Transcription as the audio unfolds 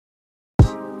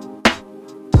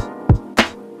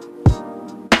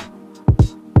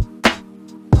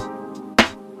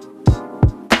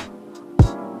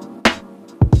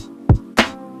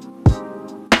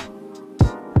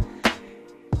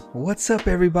What's up,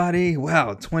 everybody?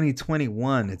 Wow,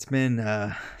 2021. It's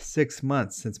been 6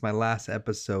 months since my last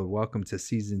episode. Welcome to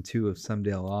season 2 of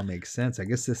Someday It'll All Make Sense. I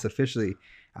guess this officially,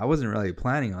 I wasn't really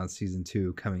planning on season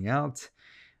 2 coming out.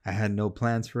 I had no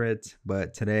plans for it,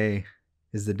 but today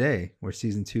is the day where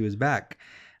season 2 is back.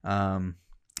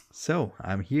 So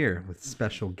I'm here with a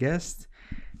special guest.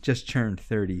 Just turned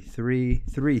 33,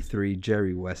 33,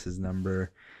 Jerry West's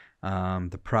number.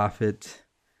 The Prophet.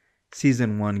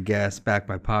 Season 1 guest, back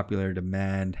by popular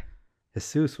demand.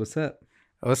 Jesus, what's up?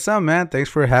 What's up, man? Thanks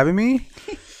for having me.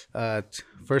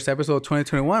 First episode of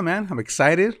 2021, man. I'm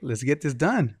excited. Let's get this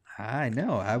done. I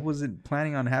know. I wasn't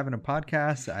planning on having a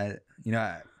podcast. I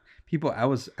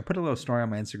put a little story on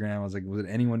my Instagram. I was like, would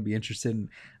anyone be interested? And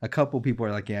a couple people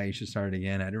are like, yeah, you should start it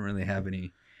again. I didn't really have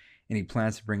any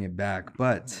plans to bring it back,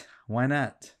 but why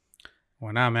not?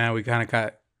 Why not, man? We kind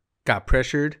of got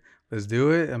pressured. Let's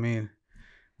do it. I mean,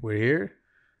 we're here.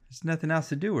 There's nothing else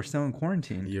to do. We're still in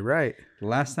quarantine. You're right. The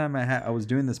last time I was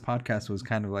doing this podcast was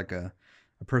kind of like a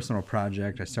personal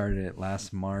project. I started it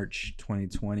last March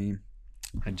 2020.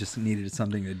 I just needed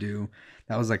something to do.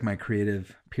 That was like my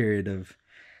creative period of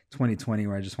 2020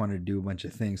 where I just wanted to do a bunch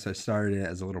of things. So I started it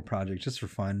as a little project just for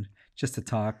fun, just to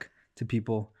talk to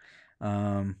people.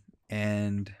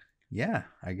 And yeah,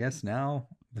 I guess now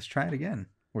let's try it again.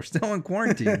 We're still in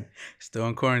quarantine. Still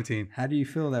in quarantine. How do you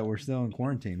feel that we're still in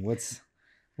quarantine? What's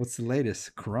the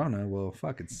latest? Corona? Well,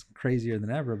 fuck, it's crazier than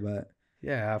ever, but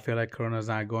yeah, I feel like Corona's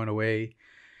not going away.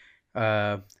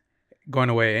 Going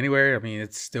away anywhere. I mean,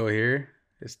 it's still here.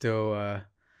 It's still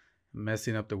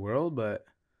messing up the world, but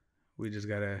we just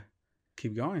gotta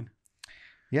keep going.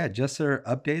 Yeah, just our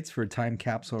updates for time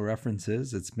capsule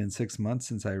references. It's been 6 months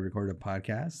since I recorded a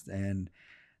podcast, and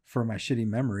for my shitty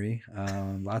memory,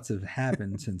 lots have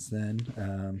happened since then.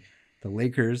 The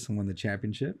Lakers won the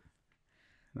championship.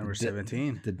 Number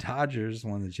 17. The Dodgers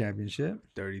won the championship.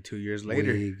 32 years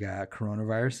later. We got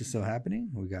coronavirus is still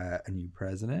happening. We got a new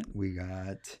president. We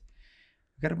got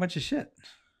a bunch of shit.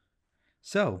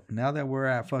 So now that we're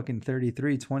at fucking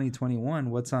 33, 2021,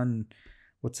 what's up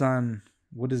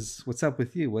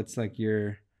with you? What's like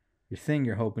your thing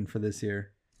you're hoping for this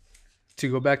year?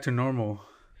 To go back to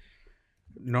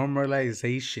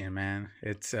normalization, man.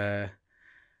 It's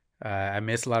I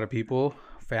miss a lot of people,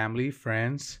 family,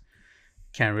 friends.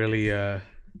 Can't really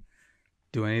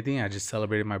do anything. I just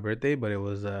celebrated my birthday, but it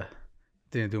was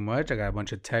didn't do much. I got a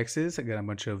bunch of texts, I got a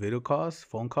bunch of video calls,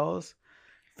 phone calls,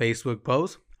 Facebook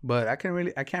posts, but I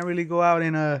can't really go out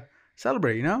and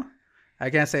celebrate, you know? I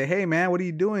can't say, "Hey man, what are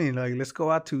you doing? Like, let's go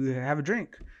out to have a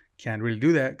drink." Can't really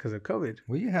do that because of COVID.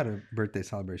 Well, you had a birthday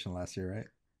celebration last year, right?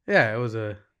 Yeah, it was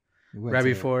right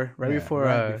before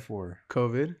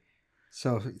COVID.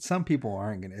 So some people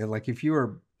aren't gonna, like, if you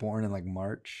were born in like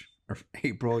March or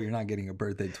April, you're not getting a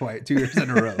birthday 2 years in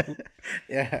a row.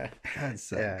 Yeah, that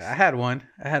sucks. Yeah. I had one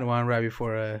right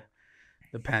before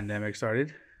the pandemic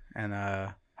started, and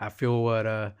I feel what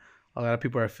a lot of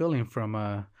people are feeling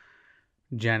from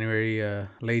January,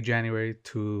 late January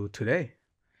to today.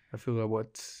 I feel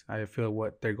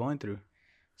what they're going through.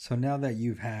 So now that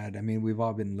we've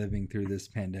all been living through this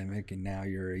pandemic, and now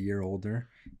you're a year older.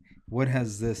 What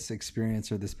has this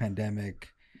experience or this pandemic,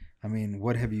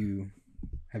 what have you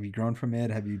grown from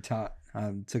it? Have you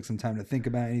took some time to think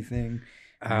about anything?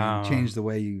 Changed the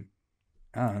way you,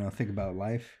 think about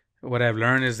life? What I've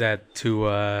learned is that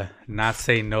to not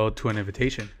say no to an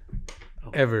invitation,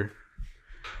 ever.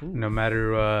 Ooh. No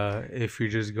matter if you're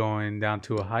just going down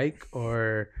to a hike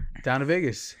or down to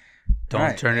Vegas.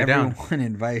 Don't turn it down. Everyone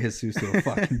invite Jesus to a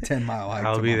fucking 10-mile hike.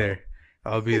 I'll be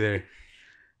there.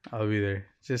 I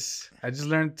just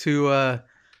learned to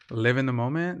live in the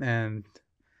moment, and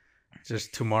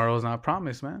just tomorrow's not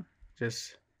promised, man.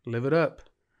 Just live it up.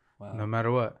 Wow. No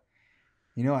matter what.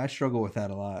 I struggle with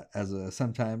that a lot.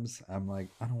 Sometimes I'm like,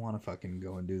 I don't want to fucking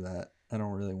go and do that. I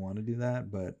don't really want to do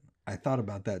that, but I thought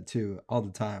about that too all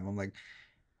the time. I'm like,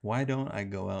 why don't I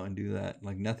go out and do that?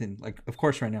 Like nothing, like, of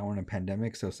course right now we're in a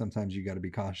pandemic, so sometimes you got to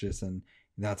be cautious, and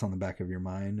that's on the back of your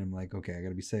mind. I'm like, okay, I got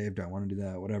to be safe. Do I want to do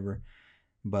that? Whatever.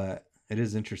 But it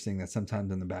is interesting that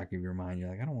sometimes in the back of your mind, you're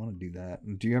like, I don't want to do that.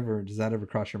 Does that ever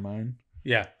cross your mind?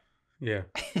 Yeah.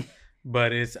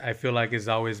 But I feel like it's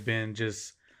always been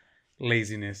just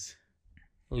laziness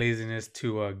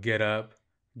to get up,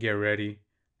 get ready,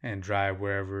 and drive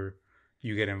wherever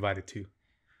you get invited to.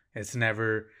 It's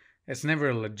never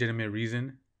a legitimate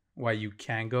reason why you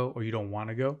can't go or you don't want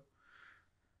to go.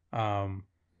 I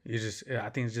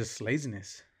think it's just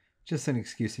laziness. Just an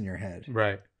excuse in your head.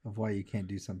 Right. Of why you can't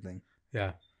do something.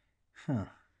 Yeah. Huh.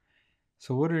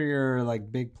 So what are your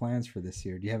like big plans for this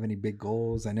year? Do you have any big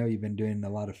goals? I know you've been doing a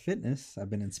lot of fitness.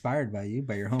 I've been inspired by you,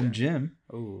 by your home Fitness. gym.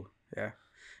 Oh, yeah.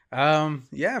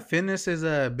 Yeah, fitness has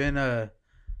been a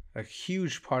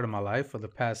huge part of my life for the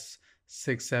past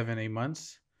 6, 7, 8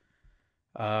 months.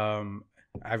 Um,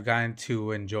 I've gotten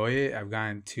to enjoy it. I've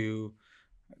gotten to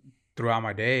throughout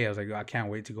my day. I was like, I can't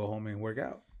wait to go home and work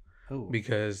out Oh,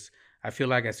 because I feel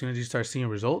like as soon as you start seeing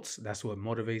results, that's what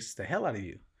motivates the hell out of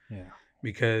you. yeah.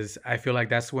 Because I feel like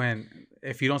that's when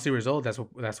if you don't see results,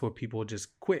 that's what people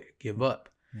just quit, give up.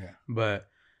 Yeah. But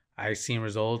I seen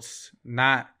results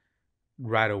not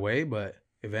right away, but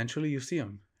eventually you see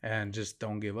them and just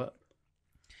don't give up.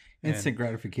 And Instant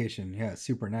gratification. Yeah, it's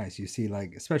super nice. You see,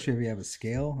 like, especially if you have a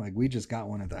scale, like, we just got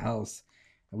one at the house.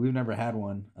 We've never had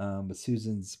one, but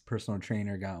Susan's personal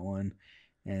trainer got one,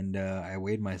 and I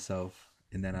weighed myself,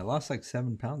 and then I lost like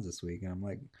 7 pounds this week, and I'm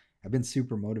like, I've been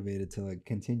super motivated to like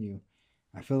continue.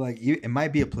 I feel like it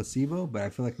might be a placebo, but I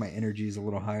feel like my energy is a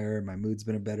little higher. My mood's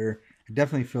been better. I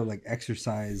definitely feel like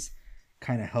exercise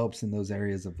kind of helps in those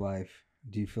areas of life.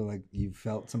 Do you feel like you've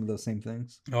felt some of those same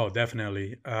things? oh,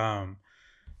 definitely.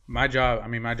 My job, I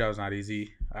mean, my job is not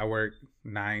easy. I work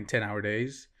 9, 10 hour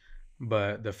days,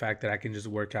 but the fact that I can just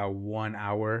work out 1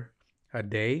 hour a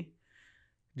day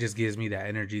just gives me that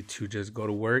energy to just go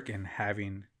to work and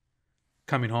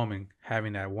coming home and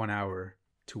having that 1 hour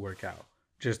to work out.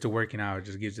 Just to working out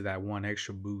just gives you that one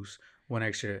extra boost, one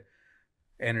extra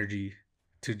energy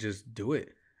to just do it.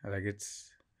 Like it's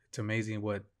amazing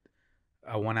what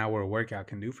a 1 hour workout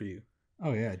can do for you.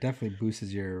 Oh yeah, it definitely boosts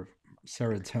your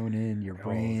serotonin, your Oh,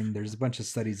 brain. There's a bunch of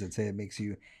studies that say it makes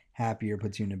you happier,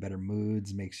 puts you in better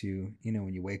moods, makes you,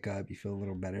 when you wake up, you feel a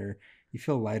little better, you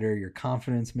feel lighter, your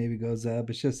confidence maybe goes up.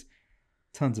 It's just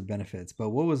tons of benefits. But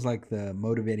what was like the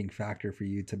motivating factor for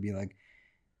you to be like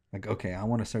okay, I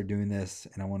want to start doing this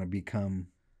and I want to become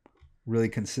really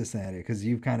consistent at it because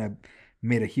you've kind of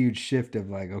made a huge shift of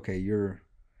like okay,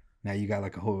 now you got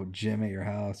like a whole gym at your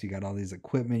house. You got all these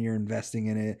equipment. You're investing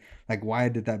in it. Like, why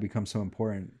did that become so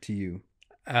important to you?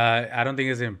 I don't think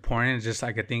it's important. It's just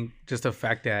like I think just the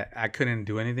fact that I couldn't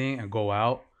do anything and go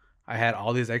out. I had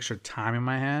all this extra time in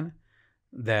my hand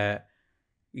that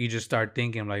you just start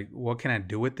thinking like, what can I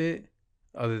do with it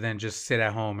other than just sit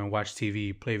at home and watch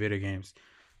TV, play video games?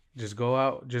 Just go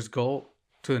out, just go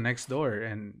to the next door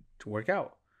and to work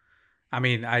out. I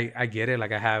mean, I get it.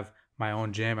 Like I have my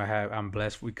own gym. I'm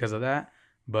blessed because of that.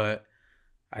 But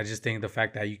I just think the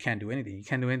fact that you can't do anything. You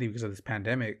can't do anything because of this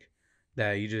pandemic.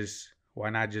 That you just why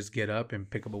not just get up and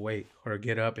pick up a weight or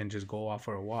get up and just go out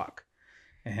for a walk.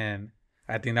 And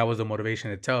I think that was the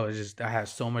motivation to tell. It's just I had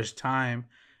so much time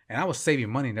and I was saving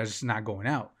money. That's just not going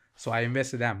out. So I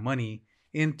invested that money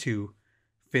into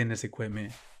fitness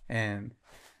equipment and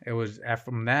it was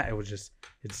from that it was just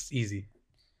it's easy.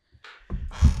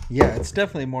 Yeah, it's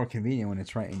definitely more convenient when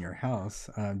it's right in your house.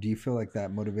 Do you feel like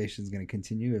that motivation is going to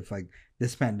continue if like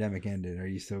this pandemic ended? Are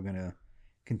you still going to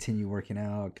continue working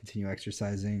out, continue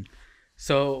exercising?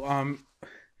 So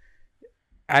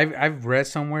I've read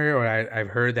somewhere or I've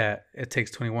heard that it takes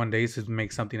 21 days to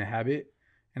make something a habit,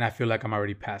 and I feel like I'm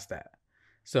already past that.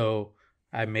 So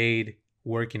I made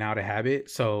working out a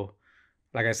habit. So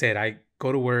like I said, I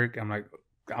go to work. I'm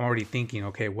already thinking,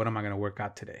 okay, what am I gonna work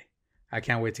out today? I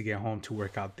can't wait to get home to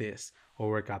work out this or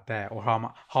work out that or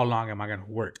how long am I gonna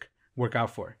work out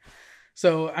for?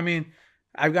 So I mean,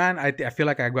 I feel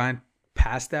like I've gone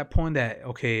past that point that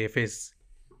okay, if it's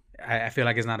I feel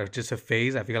like it's not just a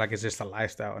phase. I feel like it's just a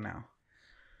lifestyle now.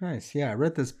 Nice. Yeah, I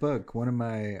read this book. One of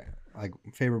my like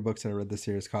favorite books that I read this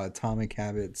year is called Atomic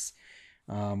Habits.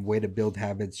 Way to build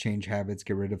habits, change habits,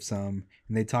 get rid of some.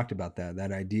 And they talked about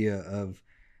that idea of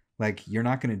like you're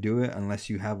not going to do it unless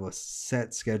you have a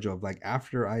set schedule of like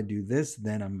after I do this,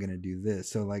 then I'm going to do this.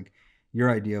 So like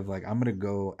your idea of like I'm going to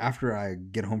go after I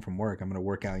get home from work, I'm going to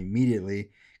work out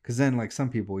immediately cuz then like some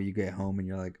people you get home and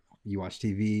you're like you watch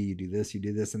TV, you do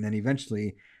this and then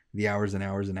eventually the hours and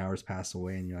hours and hours pass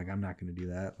away and you're like I'm not going to do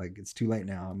that. Like it's too late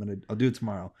now. I'll do it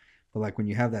tomorrow. But like when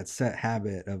you have that set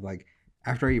habit of like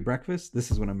after I eat breakfast, this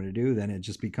is what I'm going to do, then it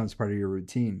just becomes part of your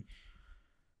routine.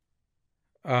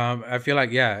 I feel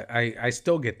like yeah, I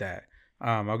still get that.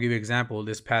 I'll give you an example.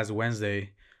 This past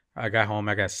Wednesday, I got home.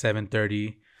 I got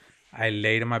 7:30. I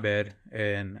laid in my bed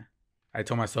and I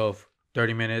told myself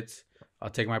 30 minutes. I'll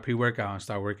take my pre-workout and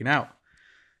start working out.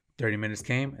 30 minutes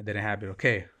came. It didn't happen.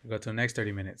 Okay, go to the next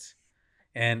 30 minutes.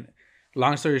 And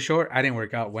long story short, I didn't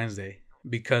work out Wednesday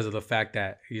because of the fact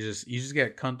that you just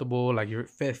get comfortable. Like your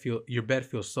bed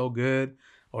feels so good,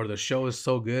 or the show is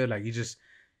so good. Like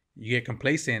you get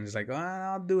complacent. It's like, oh,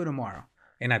 I'll do it tomorrow.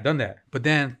 And I've done that. But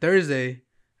then Thursday,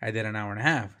 I did an hour and a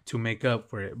half to make up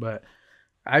for it. But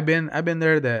I've been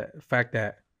there. The fact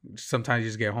that sometimes you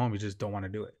just get home, you just don't want to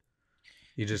do it.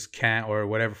 You just can't, or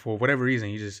whatever, for whatever reason.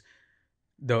 You just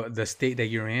the state that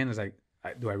you're in is like,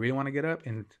 do I really want to get up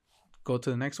and go to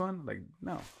the next one? Like,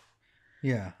 no.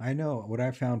 Yeah, I know what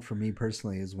I found for me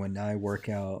personally is when I work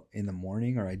out in the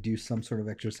morning or I do some sort of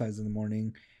exercise in the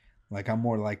morning, like I'm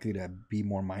more likely to be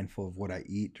more mindful of what I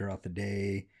eat throughout the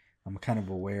day. I'm kind of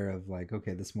aware of like,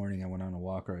 okay, this morning I went on a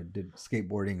walk or I did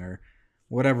skateboarding or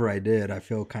whatever I did. I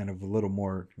feel kind of a little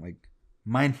more like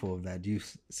mindful of that. Do you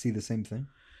see the same thing?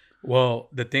 Well,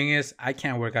 the thing is, I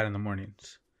can't work out in the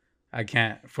mornings. I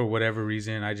can't for whatever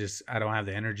reason. I don't have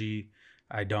the energy.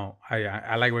 I don't.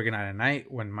 I like working out at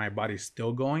night when my body's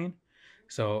still going,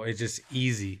 so it's just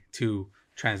easy to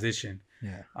transition.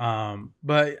 Yeah.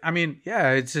 But I mean,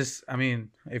 yeah, it's just, I mean,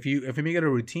 if you make it a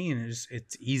routine,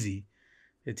 it's easy.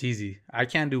 It's easy. I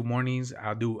can't do mornings.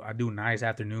 I do nice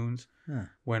afternoons Huh.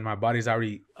 when my body's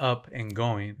already up and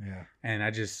going, Yeah. and I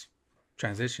just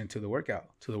transition to the workout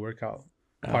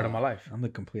part of my life. I'm the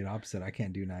complete opposite. I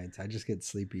can't do nights. I just get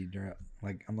sleepy during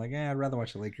like I'm like, I'd rather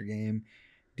watch a Laker game,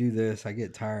 do this. I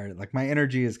get tired. Like my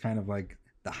energy is kind of like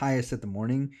the highest at the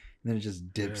morning, and then it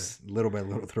just dips little by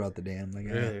little throughout the day. I'm like,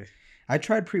 Really? I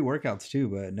tried pre-workouts too,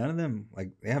 but none of them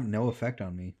like they have no effect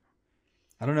on me.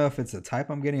 I don't know if it's the type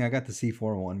I'm getting. I got the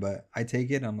C4 one, but I take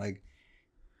it and I'm like,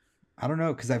 I don't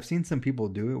know, because I've seen some people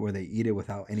do it where they eat it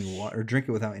without any water or drink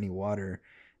it without any water.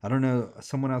 I don't know.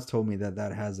 Someone else told me that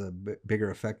that has a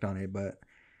bigger effect on it, but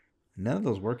none of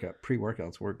those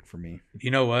pre-workouts work for me.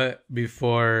 You know what?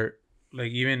 Before,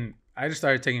 like, even I just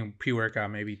started taking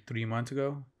pre-workout maybe 3 months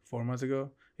ago, 4 months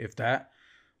ago, if that.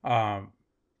 Um,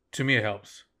 to me, it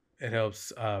helps. It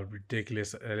helps.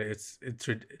 Ridiculous.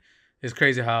 It's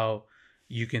crazy how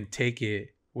you can take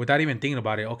it without even thinking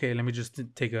about it. Okay, let me just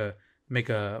make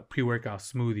a pre-workout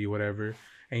smoothie, whatever,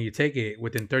 and you take it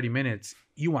within 30 minutes.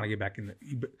 You want to get back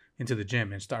into the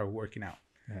gym and start working out.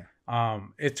 Yeah.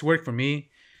 It's worked for me.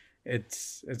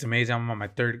 It's amazing. I'm on my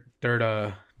third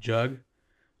jug.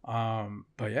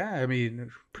 But yeah, I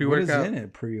mean, pre-workout. What is in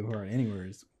it pre or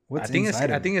anywheres? What's I think inside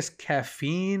of I it? think it's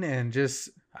caffeine and just,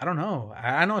 I don't know.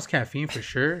 I know it's caffeine for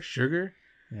sure, sugar,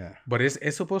 Yeah. but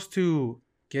it's supposed to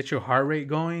get your heart rate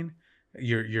going,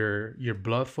 your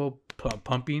blood flow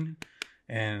pumping,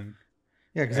 and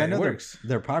Yeah, because I it know works.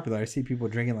 they're popular. I see people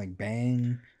drinking like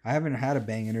Bang. I haven't had a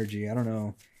Bang Energy. I don't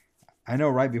know. I know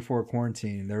right before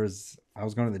quarantine I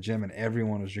was going to the gym and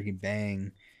everyone was drinking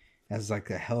Bang as like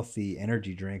a healthy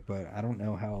energy drink, but I don't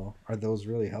know how are those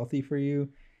really healthy for you?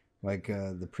 Like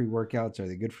the pre-workouts, are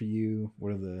they good for you?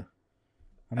 What are the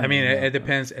I I don't mean, really it know.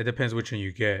 depends. It depends which one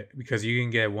you get, because you can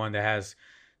get one that has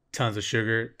tons of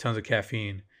sugar, tons of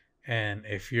caffeine, and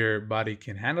if your body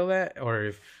can handle that, or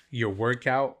if your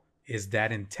workout is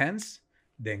that intense,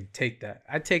 then take that.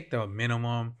 I take the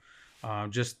minimum,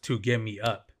 just to get me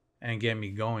up and get me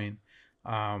going.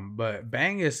 But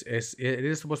Bang it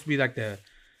is supposed to be like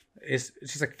it's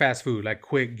just like fast food, like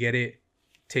quick, get it,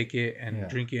 take it, and Yeah.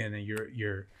 drink it, and then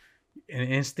you're an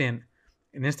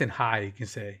instant high, you can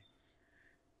say.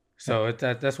 So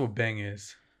that's what Bang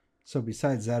is. So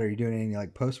besides that, are you doing any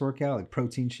like post-workout, like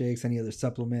protein shakes, any other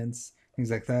supplements, things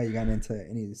like that? You got into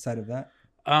any side of that?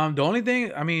 The only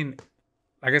thing, I mean,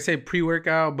 like I said,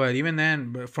 pre-workout, but even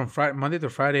then, but from Friday, Monday to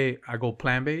Friday, I go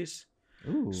plant-based.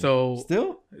 Ooh. So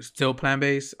Still? still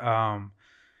plant-based.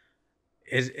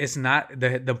 It's not,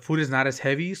 the food is not as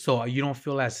heavy, so you don't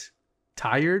feel as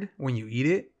tired when you eat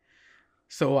it.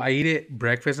 So I eat it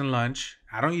breakfast and lunch.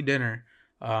 I don't eat dinner.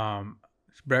 Um,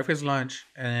 breakfast, lunch,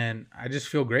 and then I just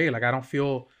feel great. Like, I don't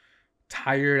feel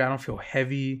tired. I don't feel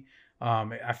heavy.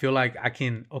 I feel like I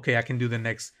can do the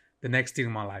next thing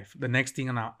in my life, the next thing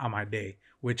on my day,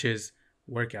 which is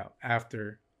workout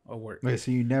after a work. Wait,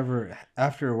 so you never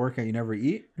after a workout you never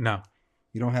eat? No,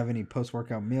 You don't have any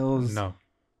post-workout meals? no.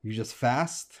 You just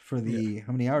fast for Yeah. the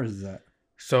how many hours is that?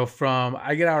 So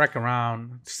I get out like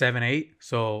around 7, 8.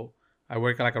 So I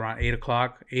work like around 8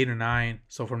 o'clock, 8 or 9.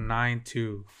 So from 9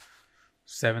 to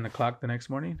 7 o'clock the next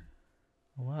morning,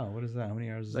 Oh, wow, what is that? How many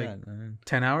hours is like that?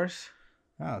 10 hours.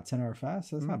 Wow, 10-hour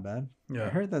fast? That's not bad. I Yeah.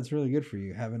 heard that's really good for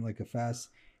you, having like a fast.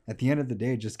 At the end of the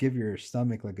day, just give your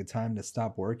stomach like a time to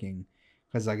stop working.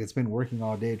 Because like it's been working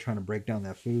all day trying to break down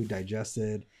that food, digest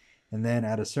it. And then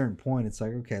at a certain point, it's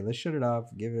like, okay, let's shut it off,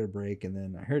 give it a break. And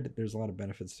then I heard that there's a lot of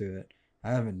benefits to it.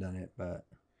 I haven't done it, but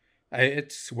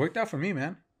It's worked out for me,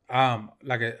 man. I'm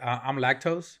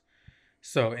lactose,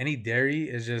 so any dairy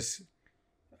is just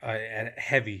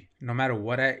heavy. No matter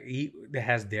what I eat that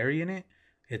has dairy in it,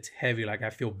 it's heavy. Like, I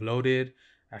feel bloated.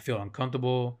 I feel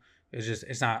uncomfortable.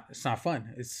 It's not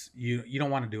fun. You don't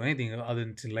want to do anything other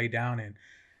than to lay down and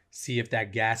see if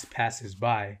that gas passes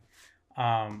by.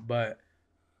 But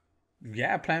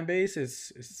yeah, plant based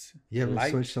is You ever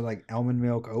light. switch to like almond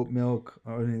milk, oat milk,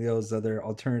 or any of those other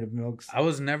alternative milks? I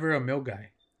was never a milk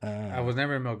guy. I Uh, was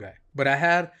never a milk guy, but I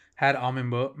had almond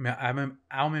milk.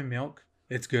 Almond milk.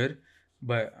 It's good,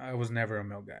 but I was never a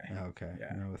milk guy. okay.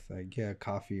 Yeah. With like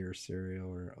coffee or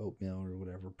cereal or oatmeal or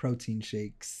whatever, protein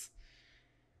shakes.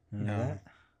 None of No. that.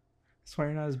 That's why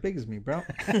you're not as big as me, bro.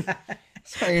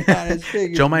 That's why you're not as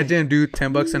big. Joe as my me. gym, dude.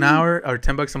 $10 an hour or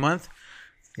 $10 a month.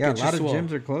 Yeah, a Get you lot of swole.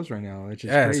 gyms are closed right now, which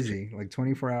is Yeah, it's crazy. Like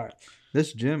 24 hours.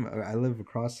 This gym, I live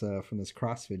across from this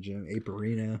CrossFit gym, Ape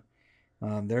Arena.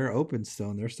 They're open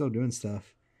still, and they're still doing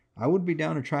stuff. I would be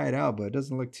down to try it out, but it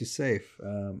doesn't look too safe.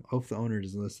 Hope the owner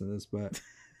doesn't listen to this, but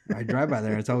I drive by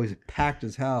there, and it's always packed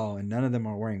as hell, and none of them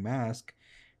are wearing masks.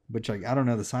 Which, like, I don't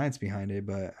know the science behind it,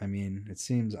 but I mean, it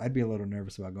seems I'd be a little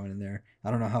nervous about going in there. I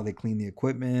don't know how they clean the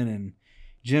equipment, and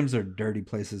gyms are dirty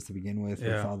places to begin with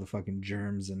Yeah. all the fucking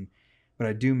germs. But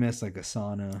I do miss like a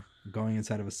sauna, going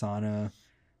inside of a sauna,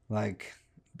 like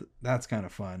that's kind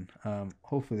of fun.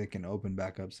 Hopefully they can open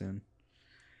back up soon.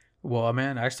 Well,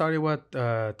 man, I started with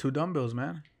 2 dumbbells,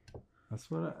 man. That's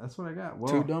what I got.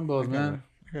 Well, 2 dumbbells, man.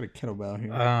 I got a kettlebell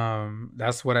here.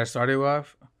 That's what I started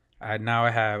with. I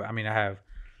have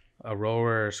a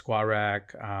rower, squat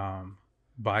rack,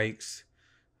 bikes,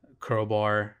 curl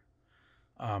bar,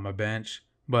 a bench.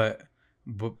 But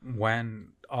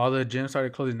when all the gyms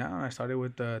started closing down, I started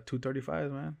with the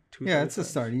 235s, man. Yeah, it's a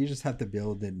start. You just have to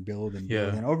build and build and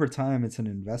build. Yeah. And over time, it's an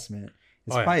investment.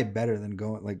 It's probably better than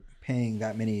going like paying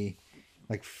that many.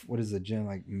 Like, what is the gym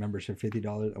like membership?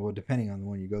 $50? Well, depending on the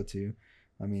one you go to.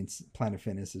 I mean, Planet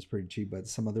Fitness is pretty cheap, but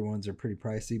some other ones are pretty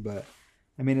pricey. But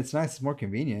I mean, it's nice. It's more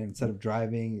convenient. Instead of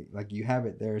driving, like you have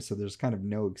it there, so there's kind of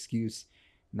no excuse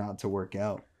not to work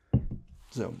out.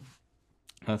 So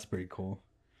that's pretty cool.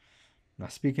 Now,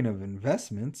 speaking of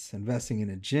investments, investing in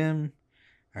a gym,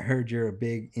 I heard you're a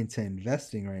big into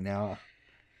investing right now.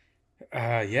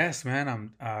 Yes, man.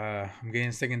 I'm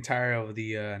getting sick and tired of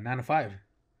the 9 to 5.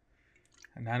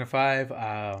 9 to 5.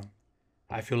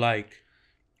 I feel like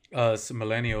us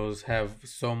millennials have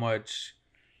so much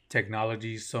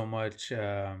technology, so much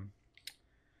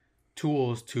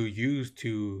tools to use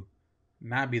to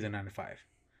not be the 9 to 5,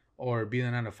 or be the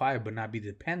 9 to 5 but not be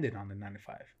dependent on the 9 to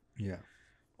 5. Yeah.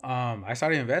 I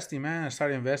started investing, man. I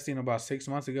started investing about 6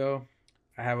 months ago.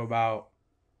 I have about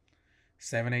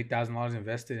 $7,000-$8,000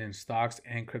 invested in stocks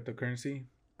and cryptocurrency.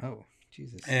 Oh,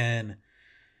 Jesus. And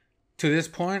to this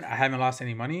point, I haven't lost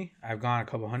any money. I've gone a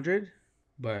couple hundred,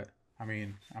 but I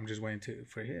mean, I'm just waiting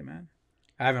for a hit, man.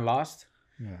 I haven't lost.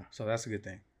 Yeah. So that's a good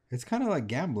thing. It's kind of like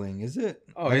gambling, is it?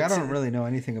 Oh, like, I don't really know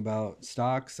anything about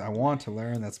stocks. I want to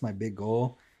learn. That's my big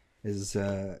goal, is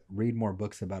read more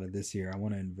books about it this year. I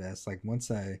want to invest. Like, once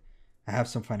I have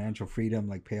some financial freedom,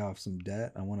 like pay off some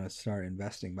debt, I want to start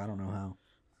investing, but I don't know how.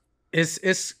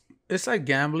 It's like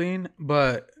gambling,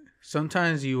 but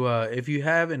sometimes you if you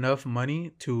have enough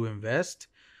money to invest,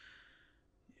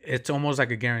 it's almost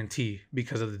like a guarantee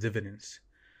because of the dividends.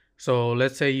 So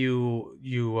let's say you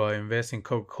invest in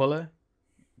Coca-Cola,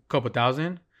 couple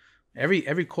thousand.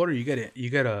 Every quarter you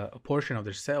get a portion of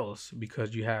their sales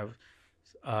because you have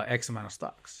X amount of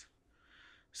stocks.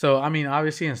 So I mean,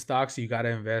 obviously in stocks you gotta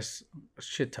invest a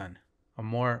shit ton,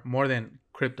 more than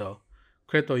crypto.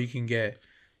 Crypto you can get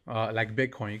like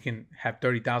Bitcoin, you can have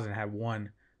 30,000, have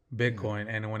one Bitcoin,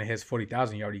 and when it hits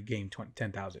 40,000, you already gained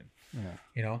 10,000. Yeah.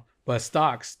 You know, but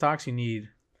stocks you need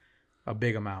a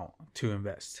big amount to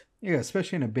invest. Yeah,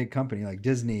 especially in a big company like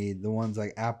Disney, the ones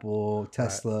like Apple,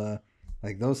 Tesla, right.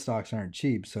 Like those stocks aren't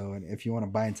cheap. So if you want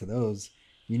to buy into those,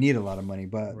 you need a lot of money.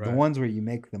 But the ones where you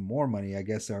make the more money, I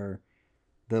guess, are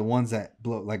the ones that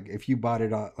blow. Like if you bought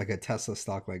it like a Tesla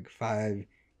stock like 5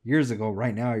 years ago,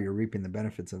 right now you're reaping the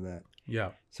benefits of that.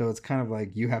 Yeah. So it's kind of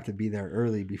like you have to be there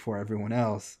early before everyone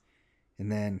else,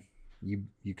 and then you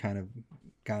kind of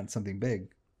got something big.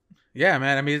 Yeah,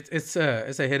 man. I mean, it's a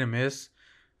hit and miss.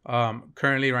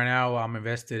 Currently, right now, I'm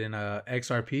invested in a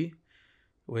XRP,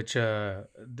 which I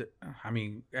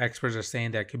mean, experts are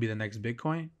saying that could be the next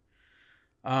Bitcoin.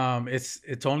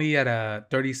 It's only at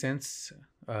 30 cents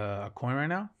a coin right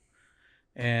now,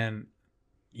 and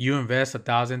you invest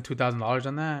 $1,000, $2,000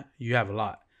 on that, you have a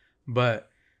lot, but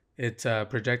it's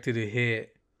projected to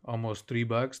hit almost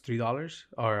 $3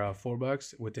 or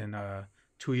 $4 within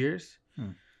 2 years.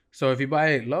 So if you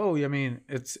buy it low, I mean,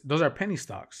 those are penny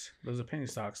stocks.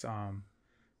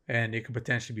 And it could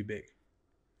potentially be big.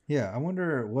 Yeah, I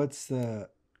wonder what's I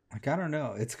don't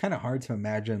know. It's kind of hard to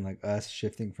imagine like us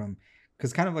shifting from,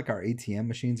 because kind of like our ATM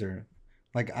machines are,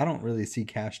 like I don't really see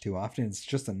cash too often. It's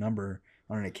just a number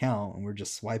on an account, and we're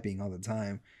just swiping all the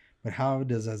time. But how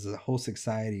does, as a whole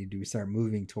society, do we start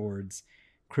moving towards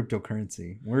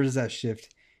cryptocurrency? Where does that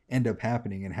shift end up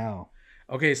happening, and how?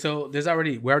 Okay, so there's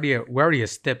already we already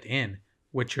stepped in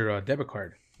with your debit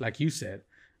card, like you said.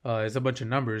 It's a bunch of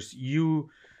numbers.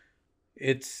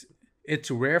 It's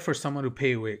it's rare for someone to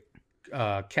pay with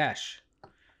cash.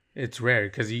 It's rare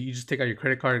because you just take out your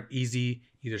credit card easy,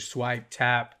 either swipe,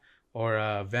 tap, or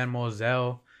Venmo,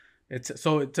 Zelle.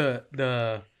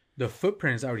 The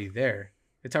footprint is already there.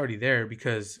 It's already there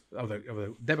because of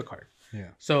the debit card.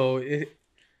 Yeah. So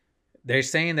they're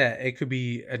saying that it could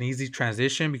be an easy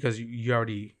transition because you're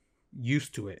already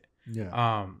used to it.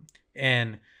 Yeah.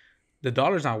 And the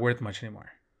dollar's not worth much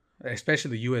anymore,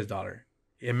 especially the U.S. dollar.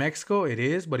 In Mexico, it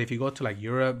is, but if you go to like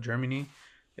Europe, Germany,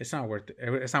 it's not worth it.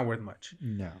 It's not worth much.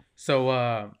 No.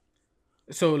 So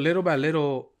little by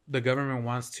little, the government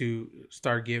wants to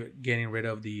start getting rid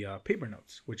of the paper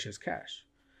notes, which is cash,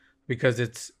 because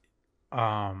it's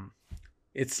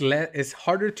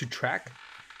harder to track,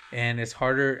 and it's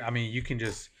harder. I mean, you can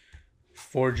just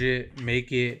forge it,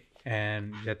 make it,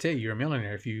 and that's it. You're a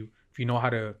millionaire if you know how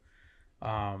to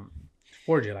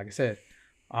forge it, like I said.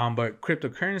 But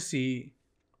cryptocurrency,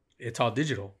 it's all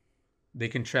digital. They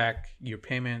can track your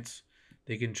payments.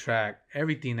 They can track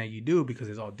everything that you do because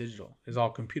it's all digital. It's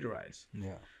all computerized.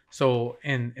 Yeah. So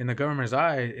in the government's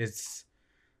eye, it's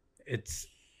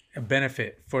a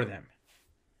benefit for them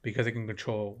because they can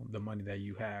control the money that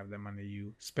you have, the money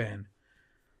you spend.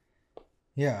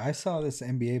 Yeah, I saw this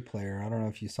NBA player. I don't know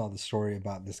if you saw the story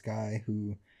about this guy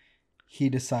who he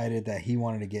decided that he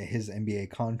wanted to get his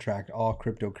NBA contract all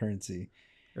cryptocurrency.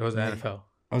 It was the NFL.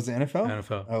 Oh, was it NFL?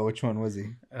 NFL. Oh, which one was he?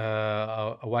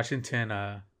 Washington,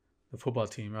 the football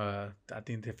team. I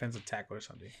think defensive tackle or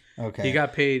something. Okay. He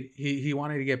got paid. He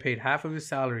wanted to get paid half of his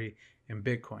salary in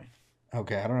Bitcoin.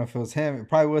 Okay, I don't know if it was him. It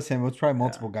probably was him. It was probably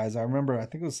multiple guys. I remember. I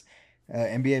think it was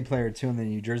an NBA player too in the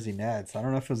New Jersey Nets. I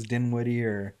don't know if it was Dinwiddie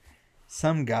or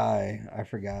some guy. I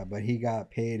forgot, but he got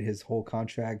paid his whole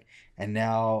contract, and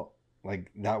now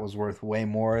like that was worth way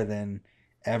more than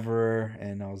ever.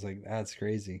 And I was like, that's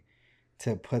crazy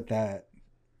to put that.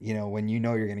 You know, when you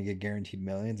know you're gonna get guaranteed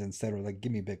millions, instead of like,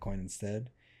 give me Bitcoin instead,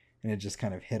 and it just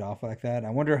kind of hit off like that. I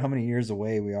wonder how many years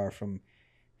away we are from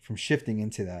shifting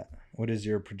into that. What is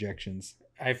your projections?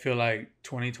 I feel like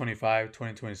 2025,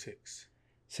 2026.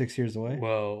 6 years away?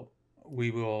 Well,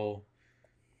 we will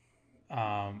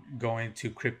go into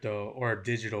crypto or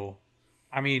digital.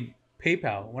 I mean,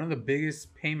 PayPal, one of the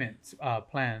biggest payment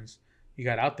plans you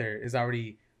got out there, is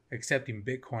already accepting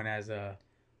Bitcoin as a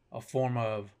form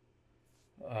of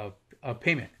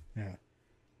payment. Yeah.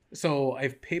 So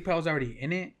if PayPal's already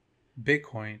in it,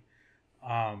 Bitcoin,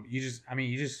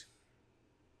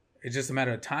 it's just a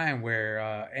matter of time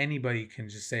where anybody can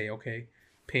just say, okay,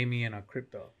 pay me in a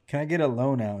crypto. Can I get a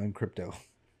loan out in crypto?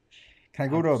 Can I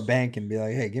go to a bank and be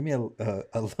like, hey, give me a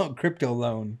crypto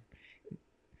loan?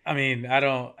 I mean, I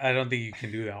don't think you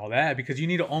can do all that because you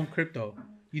need to own crypto.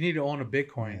 You need to own a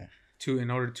Bitcoin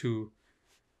in order to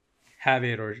have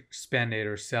it or spend it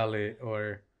or sell it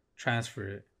or transfer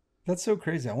it. That's so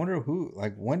crazy. I wonder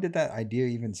when did that idea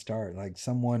even start? Like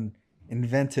someone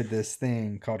invented this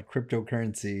thing called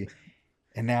cryptocurrency,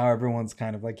 and now everyone's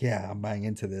kind of like, yeah, I'm buying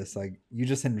into this. Like you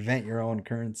just invent your own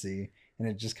currency and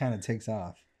it just kind of takes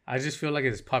off. I just feel like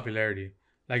it's popularity.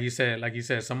 Like you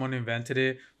said, someone invented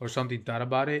it or something thought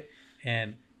about it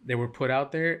and they were put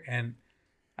out there. And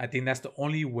I think that's the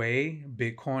only way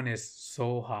Bitcoin is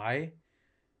so high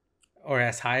or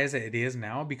as high as it is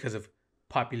now because of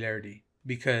popularity.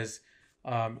 Because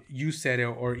you said it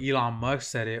or Elon Musk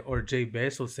said it or Jay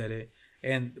Bezos said it.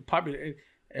 And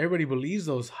everybody believes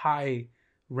those high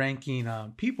ranking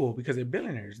people because they're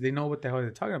billionaires. They know what the hell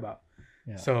they're talking about.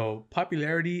 Yeah. So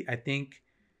popularity, I think,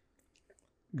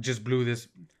 just blew this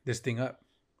thing up.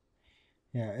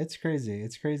 Yeah, it's crazy.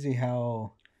 It's crazy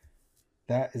how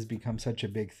that has become such a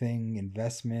big thing.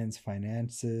 Investments,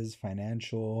 finances,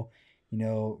 financial. You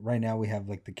know, right now we have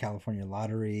like the California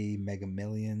lottery, Mega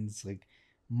Millions. Like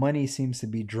money seems to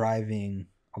be driving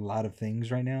a lot of things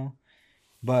right now.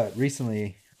 But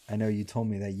recently, I know you told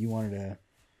me that you wanted to,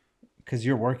 because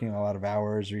you're working a lot of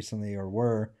hours recently or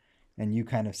were, and you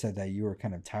kind of said that you were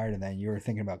kind of tired of that and you were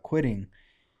thinking about quitting.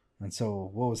 And so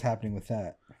what was happening with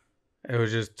that? It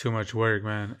was just too much work,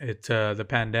 man. It's the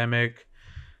pandemic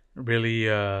really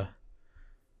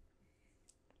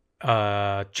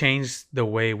changed the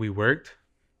way we worked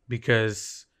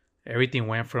because everything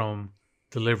went from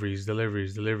deliveries.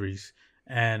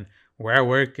 And where I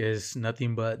work is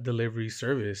nothing but delivery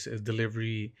service. It's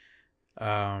delivery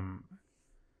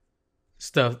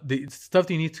stuff. The stuff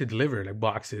that you need to deliver, like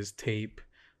boxes, tape,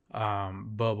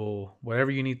 bubble, whatever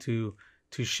you need to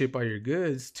to ship all your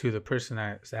goods to the person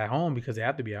that's at home because they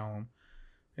have to be at home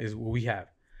is what we have.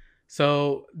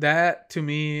 So that to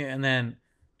me, and then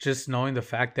just knowing the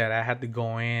fact that I had to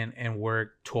go in and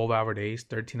work 12-hour days,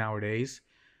 13-hour days,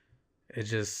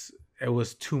 it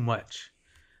was too much.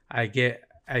 I get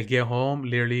home,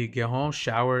 literally get home,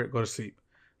 shower, go to sleep.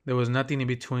 There was nothing in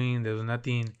between. There was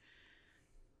nothing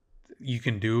you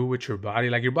can do with your body.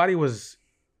 Like your body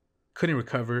couldn't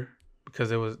recover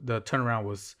because it was the turnaround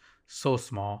was so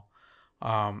small.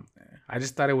 Um, I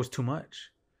just thought it was too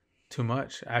much. Too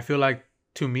much. I feel like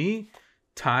to me,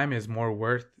 time is more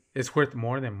worth it's worth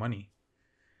more than money.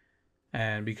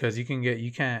 And because you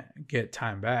can't get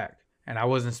time back. And I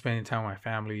wasn't spending time with my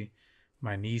family,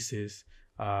 my nieces,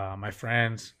 my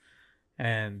friends,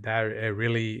 and that it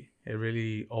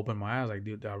really opened my eyes. Like,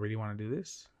 dude, do I really want to do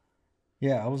this?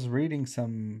 Yeah, I was reading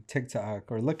some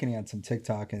TikTok or looking at some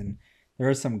TikTok, and there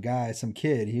was some guy, some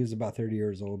kid. He was about 30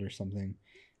 years old or something.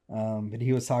 But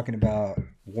he was talking about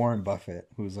Warren Buffett,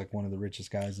 who's like one of the richest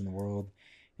guys in the world.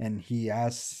 And he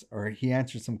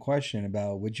answered some question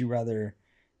about, would you rather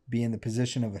be in the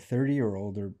position of a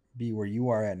 30-year-old or be where you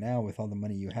are at now with all the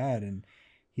money you had? And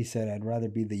he said, I'd rather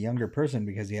be the younger person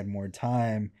because he had more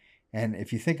time. And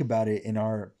if you think about it, in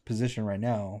our position right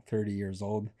now, 30 years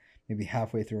old, maybe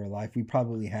halfway through our life, we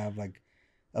probably have like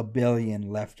a billion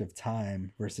left of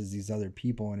time versus these other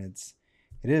people. And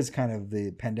it is kind of,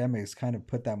 the pandemic's kind of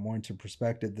put that more into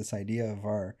perspective, this idea of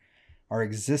our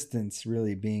existence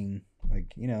really being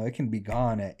like, it can be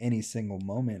gone at any single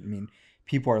moment. I mean,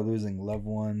 people are losing loved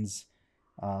ones.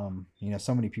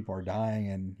 So many people are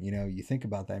dying, and you think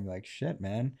about that and be like, shit,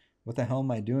 man, what the hell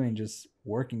am I doing just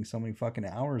working so many fucking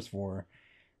hours for?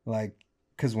 Like,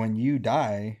 because when you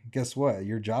die, guess what?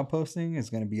 Your job posting is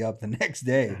going to be up the next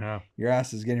day. Uh-huh. Your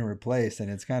ass is getting replaced, and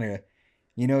it's kind of,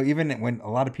 even when a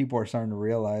lot of people are starting to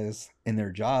realize in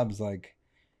their jobs, like,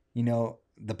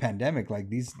 the pandemic, like,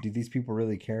 do these people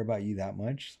really care about you that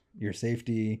much? Your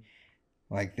safety,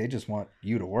 like, they just want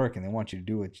you to work, and they want you to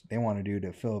do what they want to do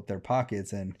to fill up their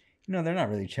pockets, and they're not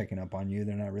really checking up on you.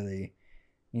 They're not really,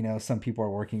 some people are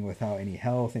working without any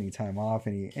health, any time off,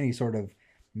 any sort of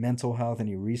mental health,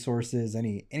 any resources,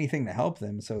 anything to help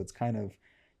them. So it's kind of,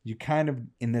 you kind of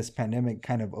in this pandemic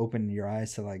kind of open your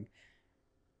eyes to like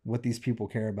what these people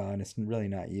care about, and it's really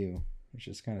not you, which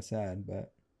is kind of sad.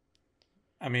 But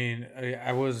I mean,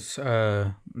 I was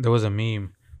there was a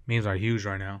meme. Memes are huge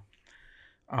right now.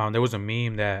 There was a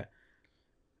meme that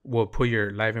will put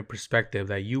your life in perspective,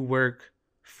 that you work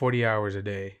 40 hours a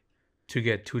day to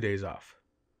get 2 days off,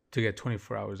 to get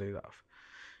 24 hours days off.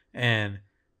 And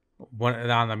one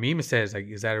on the meme it says, like,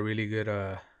 is that a really good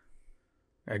a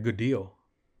good deal?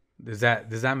 Does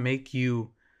that make you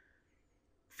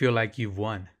feel like you've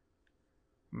won?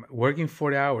 Working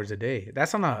 40 hours a day,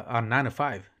 that's on a 9 to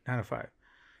 5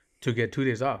 to get 2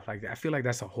 days off. Like, I feel like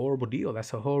that's a horrible deal.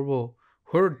 That's a horrible.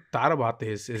 Whoever thought about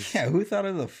this is, yeah, who thought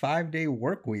of the 5-day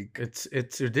work week?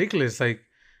 It's ridiculous. Like,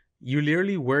 you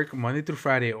literally work Monday through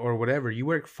Friday or whatever. You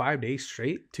work 5 days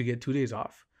straight to get 2 days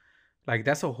off. Like,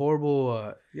 that's a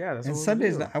horrible. Yeah, that's. And a horrible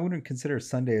Sundays, deal. I wouldn't consider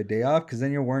Sunday a day off, because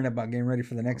then you're worrying about getting ready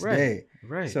for the next day.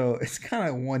 Right. So it's kind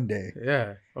of one day.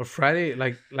 Yeah. Or Friday,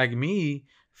 like me,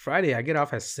 Friday I get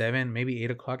off at 7, maybe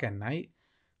 8 o'clock at night.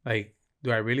 Like,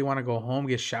 do I really want to go home,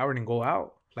 get showered, and go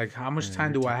out? Like, how much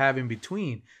time do I have in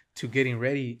between to getting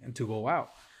ready and to go out?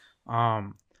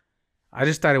 I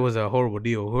just thought it was a horrible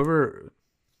deal. Whoever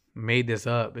made this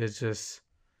up is just.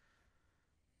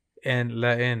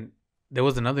 And there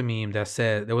was another meme that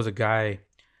said there was a guy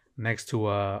next to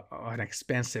an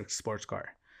expensive sports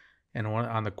car, and one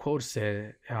on the quote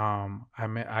said,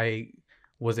 I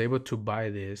was able to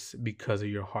buy this because of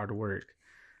your hard work.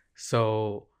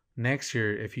 So next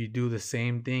year, if you do the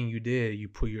same thing you did, you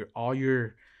put all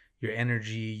your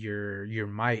energy, your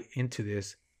might into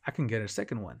this, I can get a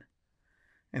second one.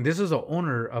 And this was the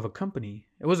owner of a company.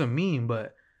 It was a meme,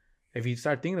 but if you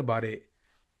start thinking about it,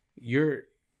 you're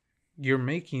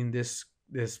making this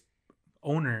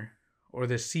owner or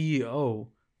the CEO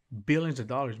billions of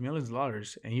dollars, millions of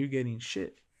dollars, and you're getting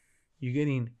shit. You're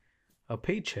getting a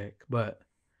paycheck, but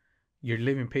you're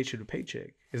living paycheck to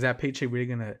paycheck. Is that paycheck really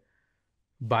gonna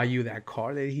buy you that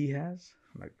car that he has?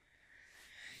 Like,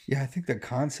 yeah, I think the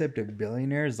concept of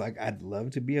billionaires, like, I'd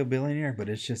love to be a billionaire, but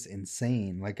it's just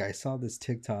insane. Like, I saw this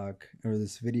TikTok or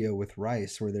this video with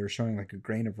rice where they were showing like a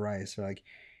grain of rice. Or like,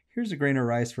 here's a grain of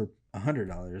rice for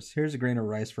 $100. Here's a grain of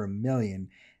rice for $1 million.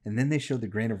 And then they showed the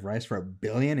grain of rice for $1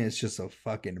 billion. It's just a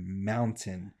fucking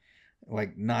mountain.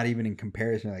 Like, not even in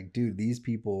comparison. Like, dude, these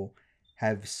people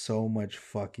have so much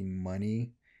fucking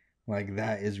money. Like,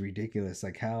 that is ridiculous.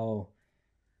 Like, how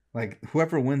Like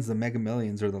whoever wins the Mega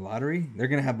Millions or the lottery, they're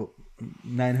gonna have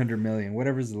 900 million,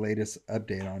 whatever's the latest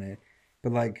update on it.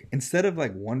 But like instead of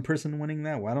like one person winning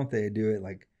that, why don't they do it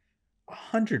like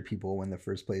 100 people win the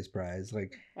first place prize?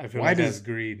 Like I feel why like that's does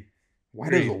greed. why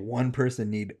does a Greed. one person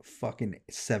need fucking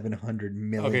 700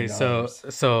 million Okay, so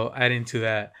dollars? adding to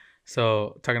that,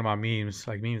 so talking about memes,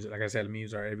 like I said,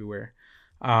 memes are everywhere.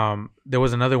 There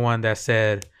was another one that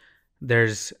said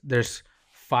there's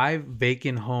 5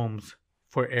 vacant homes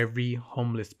for every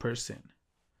homeless person.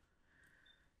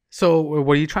 So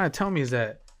what are you trying to tell me is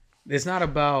that it's not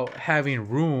about having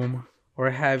room or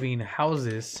having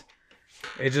houses.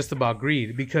 It's just about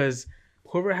greed, because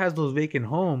whoever has those vacant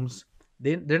homes,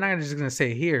 they're not just gonna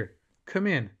say, here, come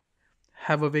in,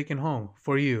 have a vacant home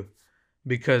for you,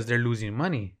 because they're losing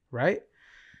money, right?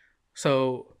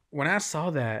 So when I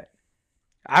saw that,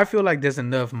 I feel like there's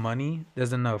enough money,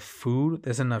 there's enough food,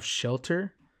 there's enough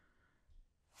shelter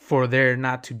for there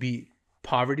not to be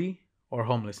poverty or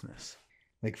homelessness.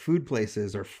 Like food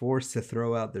places are forced to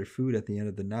throw out their food at the end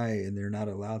of the night and they're not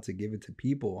allowed to give it to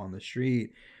people on the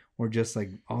street, or just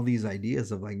like all these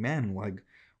ideas of like, man, like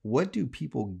what do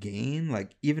people gain?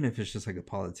 Like even if it's just like a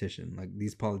politician, like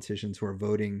these politicians who are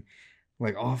voting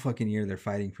like all fucking year, they're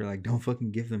fighting for like, don't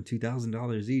fucking give them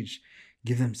 $2,000 each,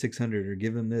 give them 600 or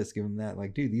give them this, give them that.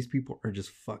 Like, dude, these people are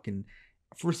just fucking.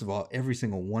 First of all, every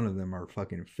single one of them are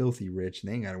fucking filthy rich.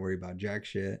 They ain't got to worry about jack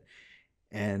shit,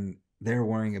 and they're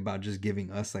worrying about just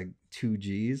giving us like 2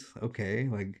 G's. Okay,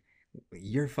 like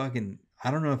you're fucking.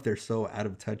 I don't know if they're so out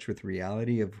of touch with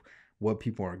reality of what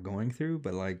people are going through,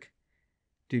 but like,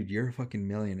 dude, you're a fucking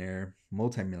millionaire,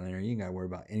 multimillionaire. You ain't got to worry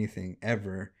about anything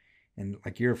ever. And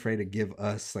like, you're afraid to give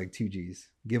us like 2 G's,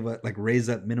 give us like raise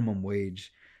up minimum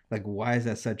wage. Like, why is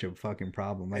that such a fucking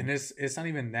problem? Like, And it's not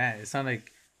even that. It's not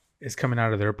like it's coming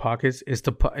out of their pockets. It's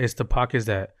the pockets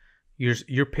that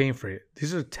you're paying for it.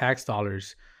 These are tax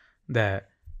dollars that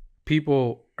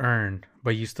people earn,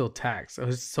 but you still tax.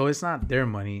 So it's not their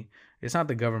money. It's not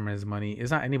the government's money. It's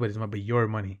not anybody's money, but your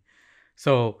money.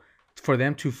 So for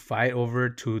them to fight over,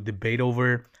 to debate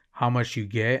over how much you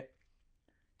get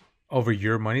over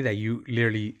your money that you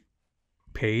literally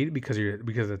paid because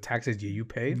of the taxes you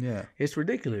paid, yeah. it's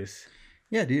ridiculous.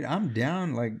 Yeah, dude, I'm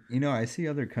down. Like, I see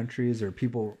other countries or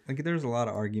people, like, there's a lot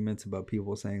of arguments about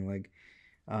people saying, like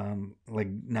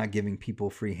not giving people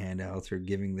free handouts or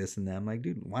giving this and that. I'm like,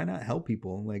 dude, why not help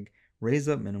people? Like, raise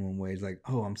up minimum wage. Like,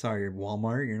 oh, I'm sorry, you're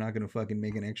Walmart. You're not going to fucking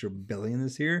make an extra billion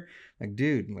this year. Like,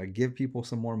 dude, like, give people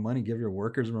some more money. Give your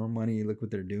workers more money. Look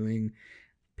what they're doing.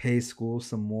 Pay schools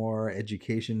some more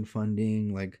education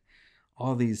funding. Like,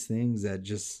 all these things that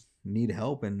just need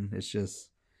help. And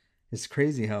it's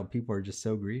crazy how people are just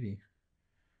so greedy.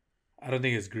 I don't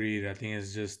think it's greed. I think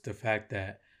it's just the fact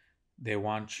that they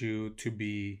want you to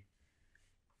be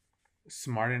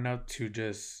smart enough to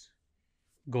just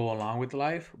go along with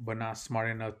life, but not smart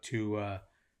enough to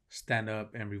stand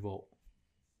up and revolt.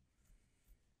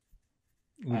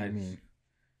 What do you I, mean?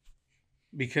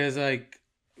 because like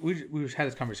we had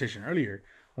this conversation earlier.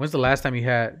 When's the last time you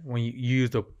had when you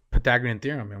used the Pythagorean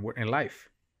theorem in life?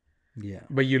 Yeah.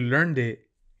 But you learned it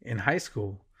in high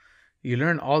school. You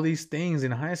learn all these things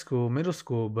in high school, middle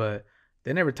school, but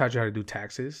they never taught you how to do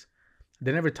taxes.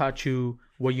 They never taught you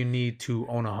what you need to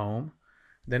own a home.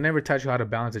 They never taught you how to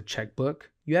balance a checkbook.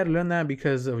 You had to learn that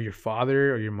because of your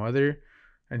father or your mother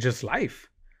and just life.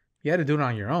 You had to do it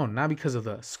on your own, not because of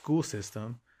the school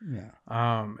system.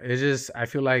 Yeah. It's just I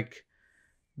feel like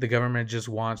the government just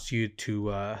wants you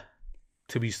to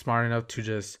be smart enough to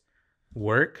just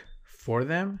work for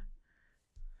them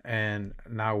and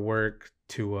not work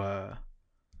to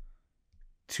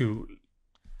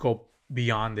go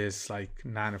beyond this like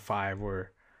 9 to 5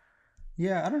 or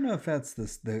Yeah, I don't know if that's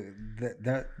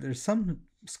that there's some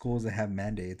schools that have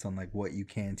mandates on like what you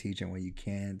can teach and what you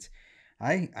can't.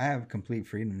 I have complete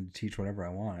freedom to teach whatever I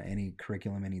want, any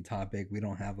curriculum, any topic. We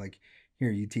don't have like,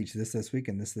 here, you teach this week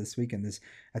and this week and this.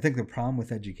 I think the problem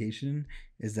with education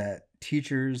is that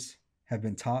teachers have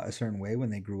been taught a certain way when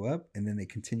they grew up, and then they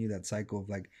continue that cycle of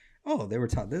like, oh, they were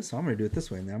taught this, so I'm gonna do it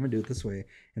this way, and then I'm gonna do it this way,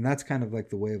 and that's kind of like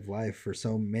the way of life for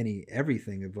so many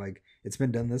everything of like, it's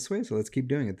been done this way, so let's keep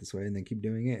doing it this way, and then keep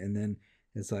doing it, and then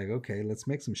it's like, okay, let's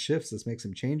make some shifts, let's make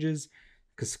some changes,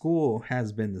 because school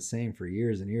has been the same for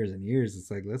years and years and years.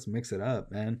 It's like, let's mix it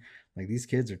up, man. Like, these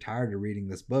kids are tired of reading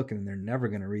this book and they're never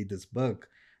going to read this book.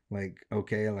 Like,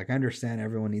 okay, like, I understand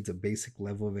everyone needs a basic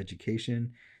level of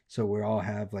education, so we all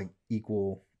have like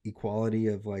equality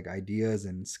of like ideas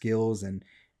and skills, and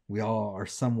we all are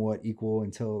somewhat equal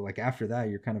until like after that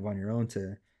you're kind of on your own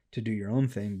to do your own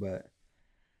thing. But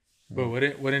but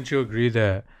wouldn't you agree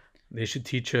that They should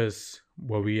teach us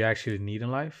what we actually need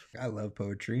in life. I love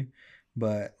poetry,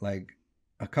 but like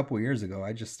a couple years ago,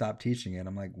 I just stopped teaching it.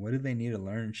 I'm like, what do they need to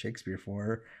learn Shakespeare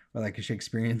for? Or like a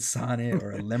Shakespearean sonnet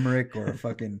or a limerick or a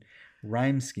fucking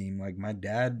rhyme scheme. Like my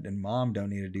dad and mom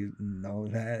don't need to know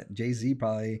that. Jay-Z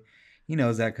probably he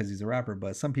knows that because he's a rapper.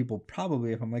 But some people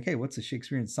probably, if I'm like, hey, what's a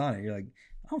Shakespearean sonnet? You're like,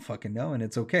 I don't fucking know, and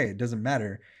it's okay. It doesn't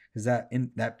matter because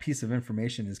that piece of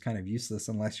information is kind of useless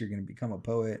unless you're going to become a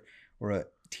poet or a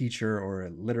teacher or a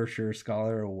literature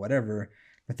scholar or whatever.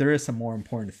 But there is some more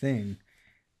important thing.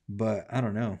 But I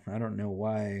don't know. I don't know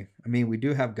why. I mean, we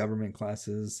do have government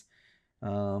classes.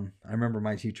 I remember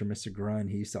my teacher, Mr. Grun,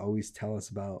 he used to always tell us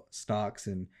about stocks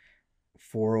and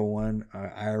 401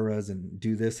 IRAs and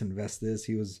do this, invest this.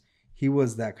 He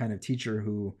was that kind of teacher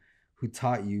who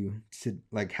taught you to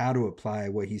like how to apply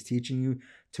what he's teaching you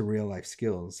to real life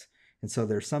skills. And so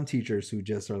there's some teachers who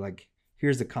just are like,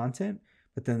 here's the content,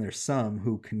 but then there's some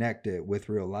who connect it with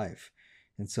real life.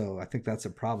 And so I think that's a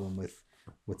problem with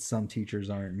some teachers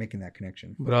aren't making that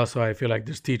connection. But also, I feel like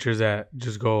there's teachers that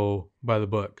just go by the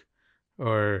book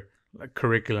or like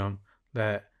curriculum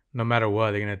that no matter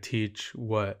what, they're going to teach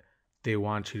what they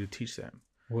want you to teach them.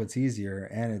 Well, it's easier,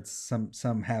 and it's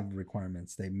some have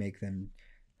requirements. They make them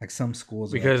like some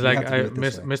schools. Because like, like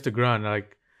Mr. Grun,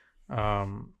 like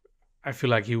I feel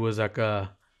like he was like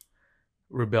a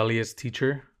rebellious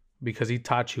teacher because he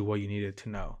taught you what you needed to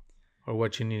know or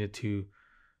what you needed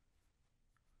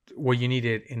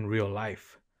in real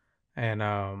life. And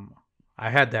I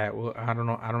had that. Well, I don't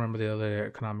know. I don't remember the other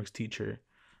economics teacher,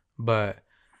 but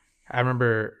I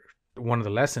remember one of the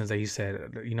lessons that he said,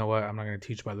 you know what, I'm not going to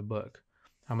teach by the book.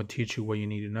 I'm going to teach you what you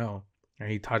need to know. And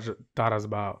he taught us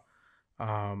about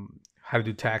how to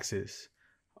do taxes,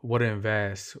 what to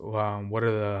invest, what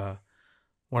are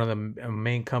one of the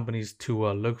main companies to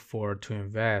look for to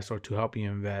invest or to help you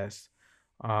invest.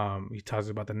 He talks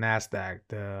about the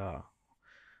NASDAQ,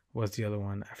 what's the other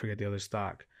one? I forget the other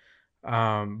stock.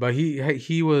 But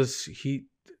he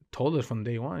told us from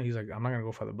day one, he's like, I'm not going to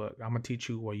go for the book. I'm going to teach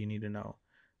you what you need to know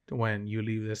when you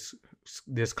leave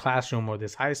this classroom or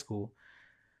this high school,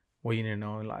 what you need to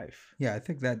know in life. Yeah, I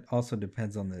think that also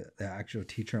depends on the actual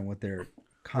teacher and what their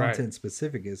content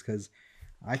specific is, because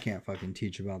I can't fucking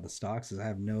teach about the stocks because I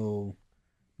have no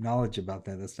knowledge about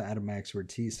that. That's not out of my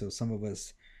expertise. So some of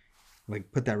us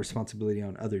like put that responsibility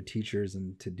on other teachers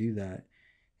and to do that.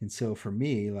 And so for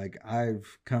me, like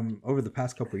I've come over the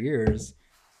past couple of years,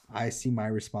 I see my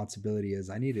responsibility as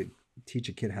I need to teach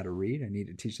a kid how to read. I need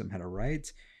to teach them how to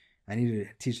write. I need to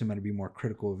teach them how to be more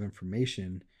critical of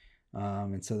information.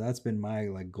 And so that's been my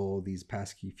like goal these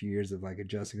past few years of like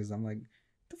adjusting, because I'm like,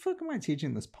 the fuck am I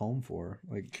teaching this poem for?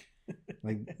 Like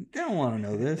they don't want to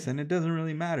know this, and it doesn't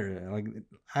really matter. Like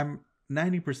I'm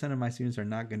 90% of my students are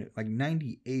not gonna, like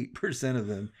 98% of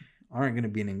them aren't gonna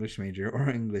be an English major or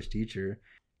an English teacher.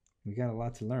 We got a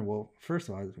lot to learn. Well, first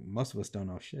of all, most of us don't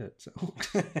know shit. So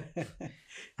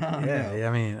yeah,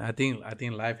 I mean, I think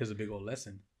life is a big old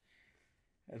lesson.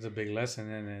 It's a big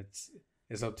lesson, and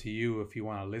it's up to you if you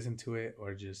want to listen to it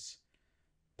or just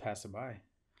pass it by.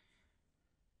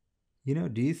 You know,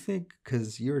 do you think,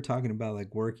 because you were talking about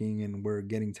like working and we're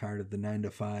getting tired of the 9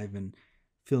 to 5 and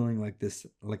feeling like this,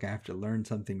 like I have to learn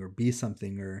something or be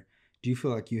something, or do you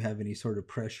feel like you have any sort of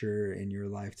pressure in your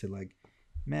life to like,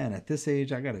 man, at this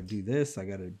age, I got to do this. I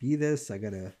got to be this. I got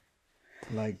to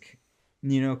like,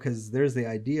 you know, because there's the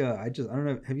idea. I don't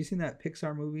know. Have you seen that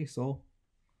Pixar movie, Soul?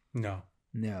 No,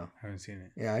 I haven't seen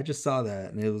it. Yeah, I just saw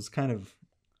that. And it was kind of,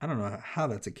 I don't know how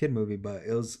that's a kid movie, but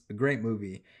it was a great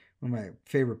movie. One of my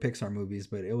favorite Pixar movies.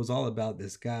 But it was all about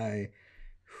this guy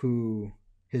who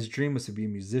his dream was to be a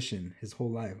musician his whole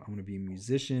life. I'm going to be a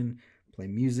musician, play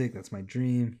music. That's my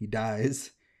dream. He dies.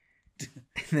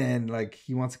 And then like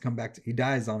he wants to come back he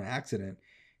dies on an accident,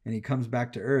 and he comes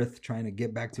back to Earth trying to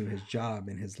get back to his job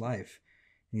in his life.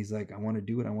 And he's like, I want to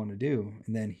do what I want to do.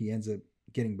 And then he ends up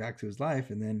getting back to his life.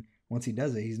 And then once he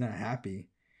does it, he's not happy.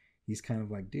 He's kind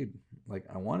of like, dude, like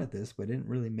I wanted this, but it didn't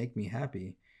really make me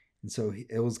happy. And so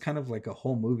it was kind of like a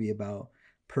whole movie about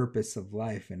purpose of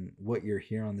life and what you're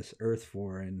here on this earth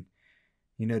for. And,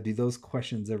 you know, do those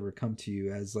questions ever come to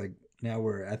you as like, now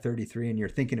we're at 33 and you're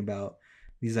thinking about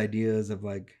these ideas of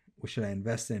like, what should I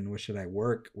invest in? What should I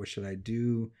work? What should I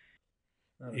do?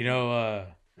 You know,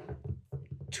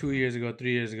 2 years ago,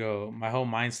 3 years ago, my whole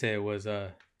mindset was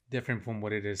different from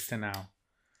what it is to now.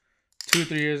 2 or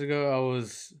 3 years ago, I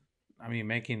was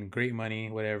making great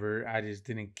money, whatever. I just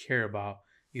didn't care about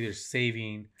either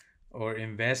saving or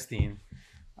investing.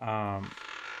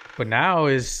 But now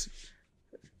is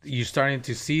you're starting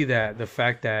to see that the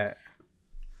fact that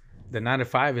the 9 to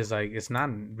 5 is like, it's not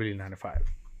really 9 to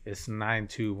 5. It's 9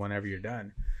 to whenever you're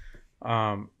done.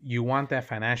 You want that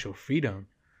financial freedom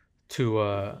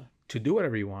to do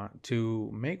whatever you want, to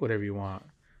make whatever you want.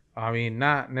 I mean,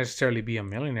 not necessarily be a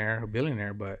millionaire or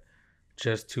billionaire, but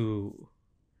just to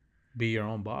be your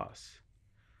own boss,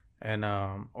 and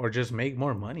or just make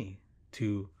more money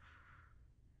to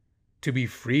to be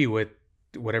free with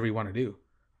whatever you want to do.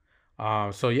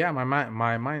 So yeah, my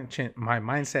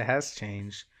mindset has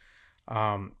changed.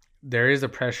 There is a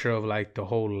pressure of like the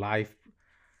whole life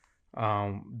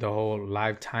timeline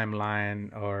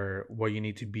or what you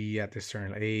need to be at a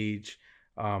certain age.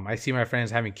 I see my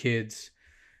friends having kids,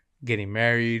 getting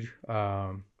married,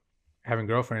 having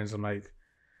girlfriends. I'm like,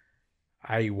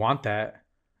 I want that.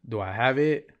 Do I have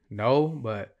it? No,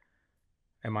 but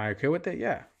am I okay with it?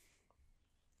 Yeah.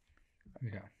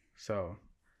 Yeah. So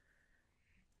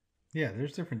Yeah,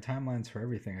 there's different timelines for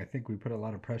everything. I think we put a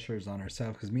lot of pressures on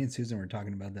ourselves because me and Susan were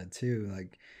talking about that too.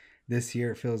 Like this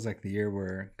year, it feels like the year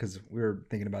where, because we were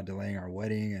thinking about delaying our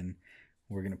wedding and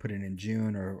we're going to put it in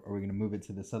June, or are we going to move it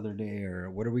to this other day, or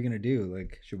what are we going to do?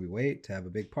 Like, should we wait to have a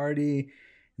big party?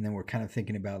 And then we're kind of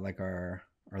thinking about like our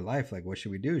life. Like, what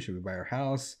should we do? Should we buy our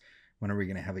house? When are we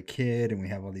going to have a kid? And we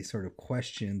have all these sort of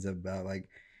questions about like,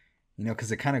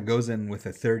 because it kind of goes in with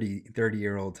a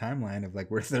 30-year-old timeline of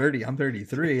like, we're 30, I'm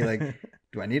 33. Like,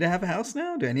 do I need to have a house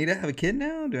now? Do I need to have a kid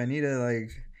now? Do I need to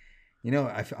like,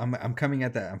 I'm coming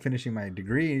at that. I'm finishing my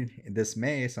degree this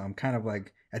May. So I'm kind of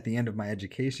like at the end of my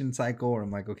education cycle where I'm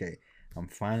like, okay, I'm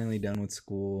finally done with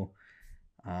school.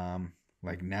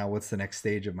 Like now what's the next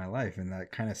stage of my life? And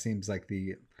that kind of seems like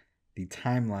the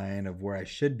timeline of where I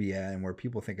should be at and where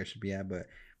people think I should be at. But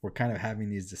we're kind of having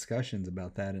these discussions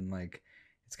about that. And like,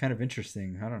 it's kind of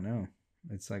interesting. I don't know.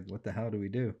 It's like, what the hell do we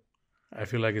do? I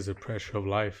feel like it's a pressure of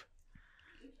life.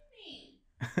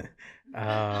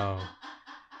 uh,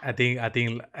 I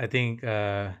think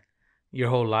your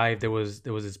whole life there was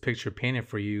this picture painted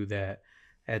for you that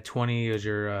at 20 is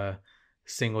your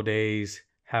single days,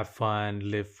 have fun,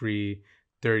 live free.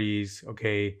 30s,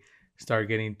 okay, start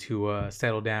getting to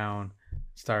settle down,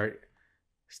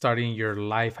 starting your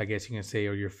life, I guess you can say,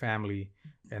 or your family.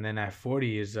 And then at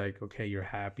 40 is like, okay, you're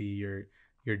happy,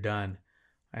 you're done.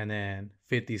 And then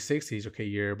 50s, 60s, okay,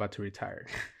 you're about to retire.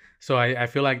 So I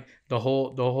feel like the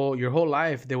whole your whole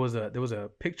life there was a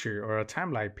picture or a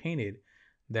timeline painted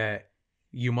that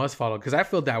you must follow. Because I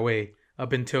felt that way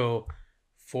up until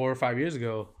 4 or 5 years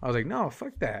ago. I was like, no,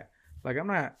 fuck that. Like I'm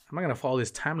not gonna follow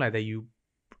this timeline that you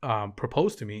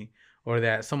proposed to me or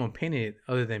that someone painted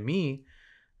other than me.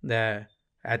 That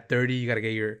at 30 you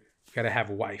gotta have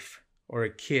a wife or a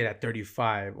kid at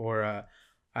 35 or a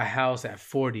house at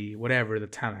 40, whatever the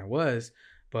timeline was.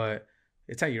 But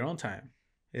it's at your own time.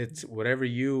 It's whatever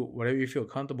you feel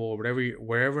comfortable,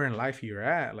 wherever in life you're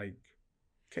at. Like,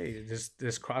 okay,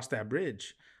 just cross that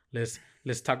bridge. Let's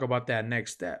talk about that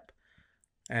next step.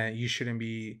 And you shouldn't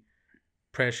be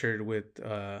pressured with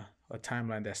a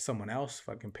timeline that someone else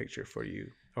fucking pictured for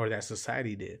you or that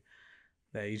society did.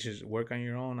 That you just work on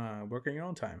your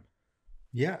own time.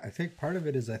 Yeah, I think part of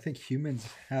it is I think humans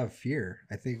have fear.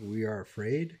 I think we are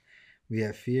afraid. We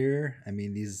have fear. I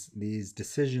mean, these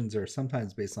decisions are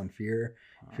sometimes based on fear,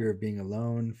 fear of being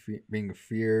alone, being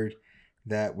feared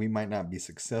that we might not be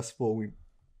successful.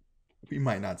 We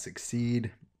might not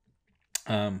succeed.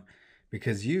 Um,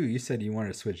 because you said you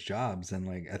wanted to switch jobs, and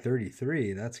like at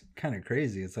 33, that's kind of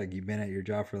crazy. It's like you've been at your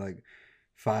job for like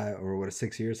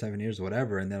 6 years, 7 years,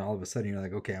 whatever, and then all of a sudden you're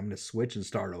like, okay, I'm gonna switch and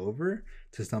start over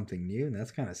to something new, and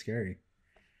that's kind of scary.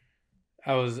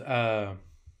 I was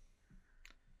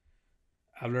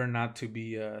I've learned not to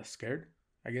be scared,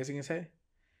 I guess you can say.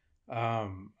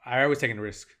 I always taking a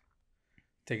risk,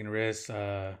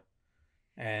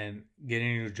 and getting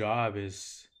a new job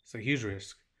is it's a huge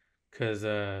risk because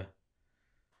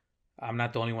I'm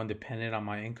not the only one dependent on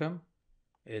my income.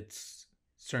 It's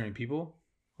certain people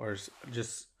or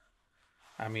just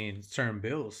I mean certain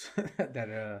bills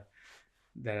that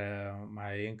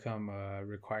my income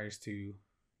requires to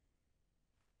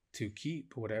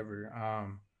keep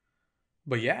whatever.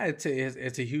 But yeah, it's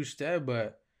a huge step.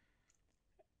 But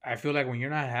I feel like when you're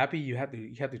not happy, you have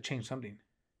to change something.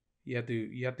 You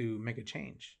have to make a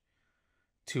change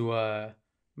to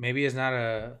maybe it's not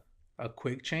a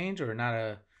quick change or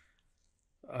not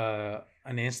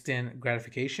an instant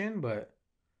gratification, but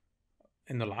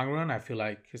in the long run, I feel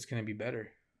like it's gonna be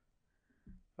better.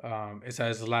 It's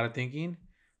a lot of thinking.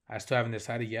 I still haven't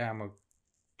decided. Yeah, I'm gonna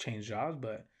change jobs,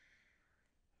 but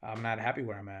I'm not happy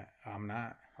where I'm at. I'm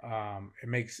not. It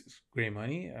makes great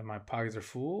money, and my pockets are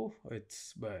full.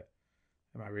 But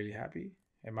am I really happy?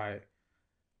 Am I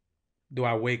do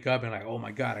I wake up and like, oh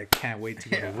my God, I can't wait to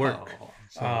go to work. Oh,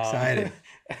 so excited.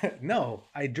 No,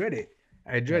 I dread it.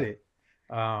 I dread Yeah.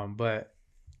 it. But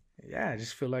yeah, I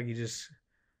just feel like you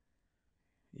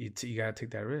gotta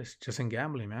take that risk just in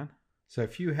gambling, man. So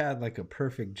if you had like a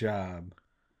perfect job,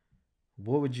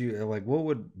 what would you like? What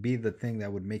would be the thing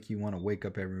that would make you want to wake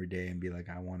up every day and be like,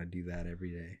 I want to do that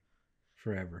every day,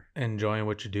 forever? Enjoying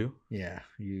what you do. Yeah,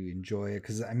 you enjoy it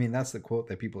because I mean that's the quote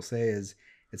that people say is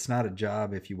it's not a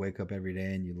job if you wake up every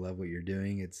day and you love what you're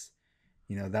doing. It's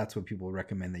that's what people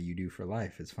recommend that you do for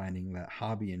life is finding that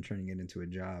hobby and turning it into a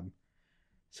job.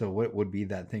 So what would be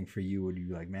that thing for you? Would you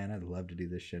be like, man, I'd love to do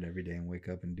this shit every day and wake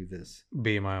up and do this?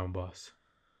 Be my own boss.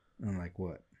 And like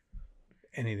what?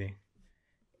 Anything.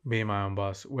 Be my own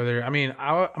boss. Whether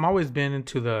I'm always been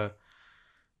into the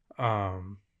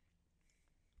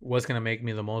what's gonna make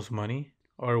me the most money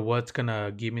or what's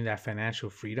gonna give me that financial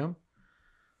freedom.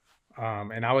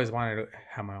 And I always wanted to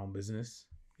have my own business,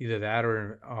 either that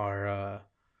or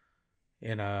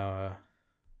in a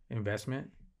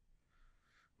investment,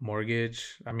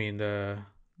 mortgage. I mean,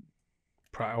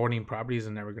 owning properties is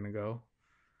never gonna go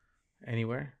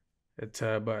anywhere. It's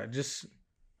but just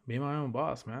be my own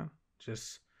boss, man.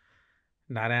 Just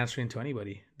not answering to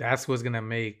anybody. That's what's gonna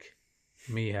make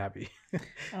me happy. I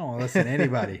don't want to listen to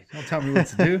anybody. Don't tell me what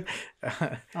to do.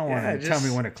 I don't want to tell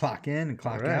me when to clock in and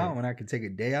clock out, when I can take a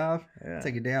day off.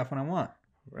 Take a day off when I want.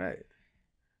 Right.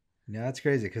 No, that's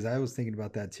crazy because I was thinking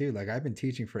about that too. Like I've been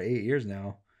teaching for 8 years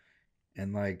now,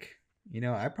 and like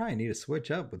I probably need to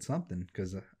switch up with something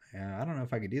because I don't know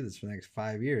if I could do this for the next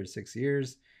 5 years, 6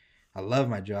 years. I love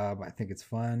my job. I think it's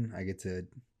fun. I get to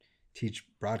teach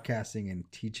broadcasting and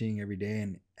teaching every day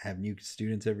and have new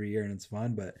students every year, and it's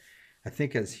fun. But I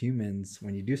think as humans,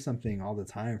 when you do something all the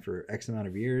time for X amount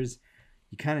of years,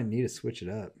 you kind of need to switch it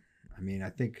up. I mean, I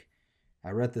think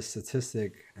I read this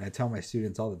statistic, and I tell my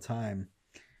students all the time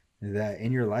that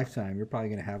in your lifetime, you're probably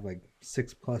going to have like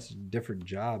 6+ different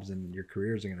jobs, and your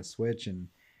careers are going to switch. And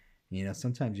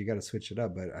sometimes you got to switch it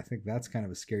up. But I think that's kind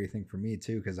of a scary thing for me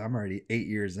too, because I'm already 8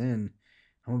 years in.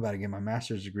 I'm about to get my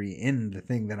master's degree in the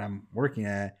thing that I'm working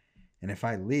at, and if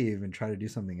I leave and try to do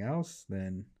something else,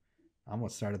 then I'm gonna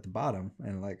start at the bottom.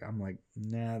 And I'm like,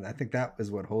 nah. I think that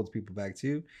is what holds people back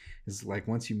too. Is like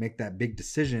once you make that big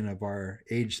decision of our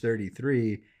age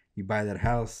 33, you buy that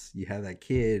house, you have that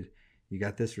kid, you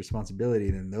got this responsibility.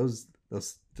 Then those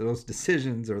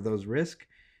decisions or those risks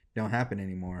don't happen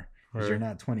anymore because you're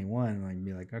not 21. Like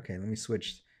be like, okay, let me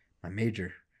switch my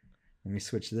major. Let me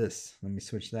switch this. Let me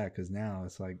switch that because now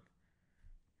it's like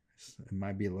it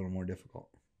might be a little more difficult.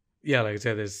 Yeah, like I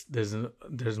said,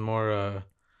 there's more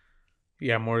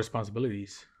more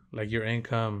responsibilities. Like your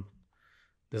income,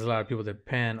 there's a lot of people that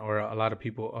depend, or a lot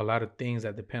of things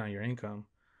that depend on your income.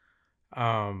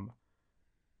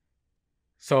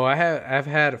 So I've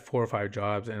had 4 or 5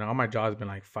 jobs, and all my jobs have been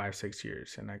like 5-6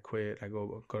 years, and I quit. I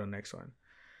go to the next one.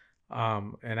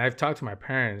 And I've talked to my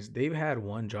parents. They've had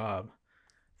one job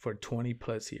for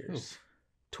 20+ years.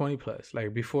 Ooh. 20+.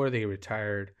 Like before they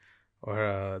retired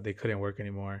or they couldn't work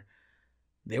anymore.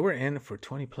 They were in for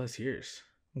 20+ years.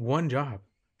 One job.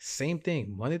 Same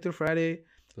thing. Monday through Friday,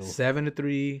 7 to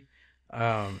 3.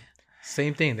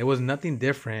 Same thing. There was nothing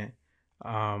different.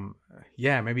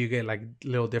 Maybe you get like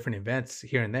little different events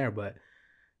here and there, but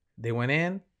they went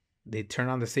in, they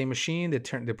turned on the same machine, they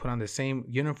put on the same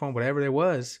uniform, whatever it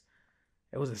was.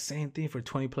 It was the same thing for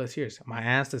 20+ years. My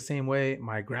aunt's the same way.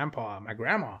 My grandpa, my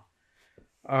grandma.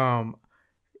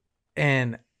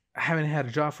 And I haven't had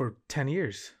a job for 10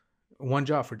 years. One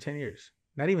job for 10 years.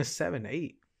 Not even 7,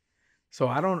 8. So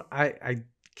I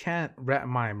can't wrap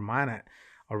my mind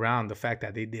around the fact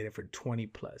that they did it for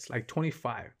 20+, like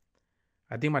 25.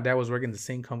 I think my dad was working the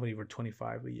same company for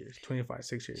 25 years,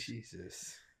 6 years.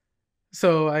 Jesus.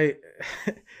 So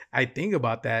I think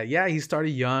about that. Yeah, he started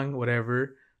young,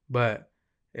 whatever, but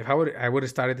if I would have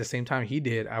started at the same time he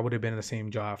did, I would have been in the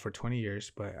same job for 20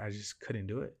 years, but I just couldn't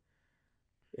do it.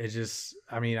 It's just,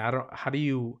 I mean, how do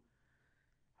you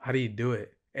do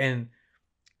it? And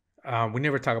we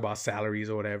never talk about salaries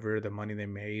or whatever, the money they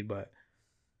made, but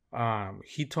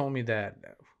he told me that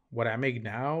what I make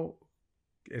now,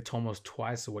 it's almost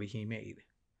twice of what he made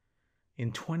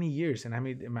in 20 years. And I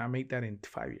make that in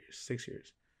 5 years, 6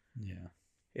 years. Yeah.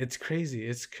 It's crazy.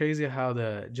 It's crazy how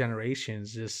the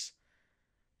generations just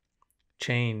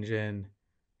change. And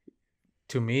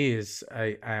to me is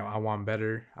I want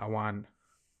better. I want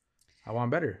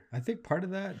better. I think part of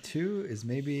that too is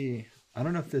maybe, I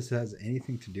don't know if this has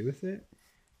anything to do with it,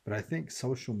 but I think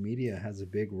social media has a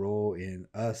big role in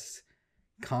us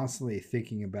constantly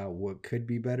thinking about what could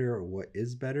be better or what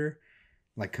is better.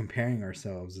 like comparing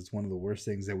ourselves is one of the worst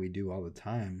things that we do all the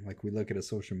time. Like we look at a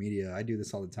social media, I do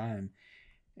this all the time,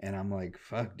 and I'm like,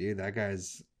 fuck, dude, that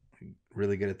guy's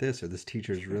really good at this, or this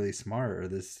teacher's really smart, or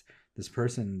this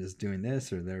person is doing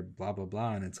this, or they're blah blah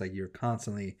blah, and it's like you're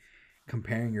constantly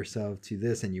comparing yourself to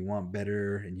this, and you want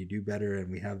better, and you do better, and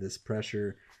we have this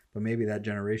pressure. But maybe that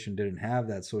generation didn't have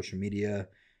that social media,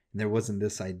 and there wasn't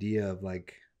this idea of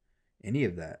like any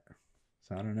of that.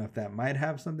 So I don't know if that might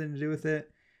have something to do with it,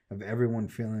 of everyone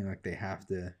feeling like they have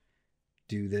to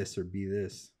do this or be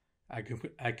this. I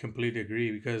completely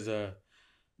agree because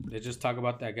they just talk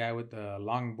about that guy with the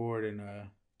longboard and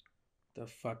the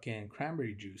fucking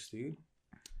cranberry juice, dude.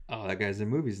 Oh, that guy's in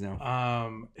movies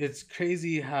now. It's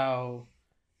crazy how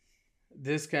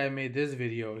this guy made this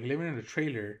video. He living in a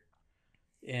trailer,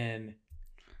 and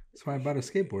that's why I bought a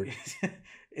skateboard.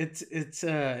 it's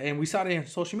and we saw it in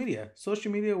social media. Social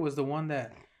media was the one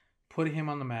that put him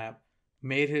on the map,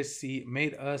 made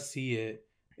us see it,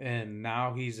 and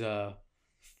now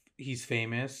he's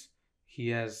famous. He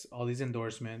has all these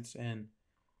endorsements, and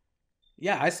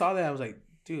yeah, I saw that. I was like,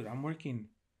 dude, I'm working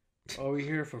over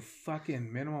here for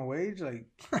fucking minimum wage, like,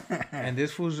 and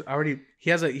this fool's already he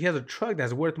has a truck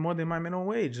that's worth more than my minimum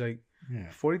wage, like, yeah.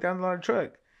 $40,000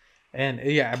 truck, and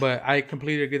yeah, but I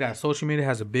completely agree that social media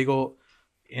has a big old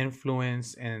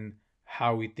influence in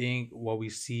how we think, what we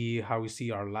see, how we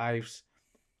see our lives.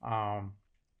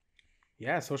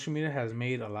 Yeah, social media has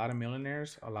made a lot of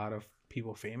millionaires, a lot of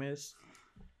people famous.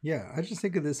 Yeah, I just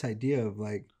think of this idea of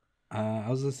like, I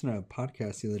was listening to a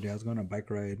podcast the other day. I was going on a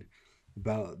bike ride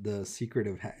about the secret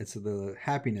of it's the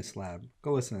happiness lab.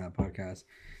 Go listen to that podcast.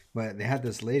 But they had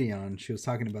this lady on. She was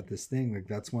talking about this thing. Like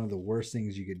that's one of the worst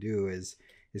things you could do is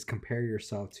compare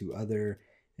yourself to other.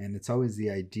 And it's always the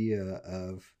idea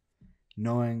of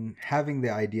having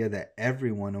the idea that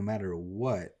everyone, no matter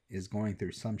what, is going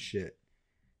through some shit.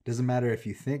 Doesn't matter if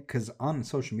you think, because on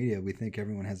social media we think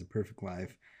everyone has a perfect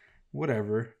life.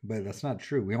 Whatever, but that's not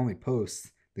true. We only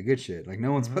post the good shit. Like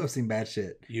no one's posting bad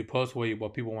shit. You post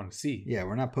what people want to see. Yeah,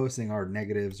 we're not posting our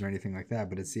negatives or anything like that,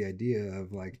 but it's the idea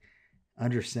of like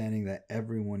understanding that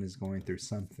everyone is going through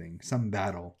something, some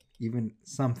battle, even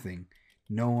something.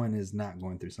 No one is not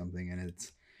going through something, and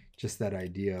it's just that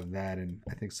idea of that. And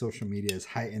I think social media has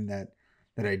heightened that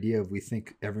idea of we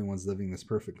think everyone's living this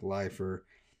perfect life or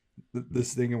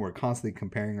this thing, and we're constantly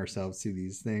comparing ourselves to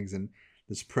these things and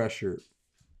this pressure.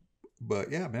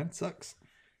 But yeah, man, it sucks.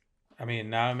 I mean,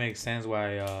 now it makes sense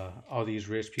why all these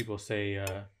rich people say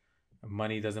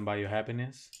money doesn't buy you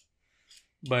happiness.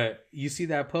 But you see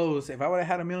that post, if I would have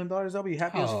had $1 million, I'll be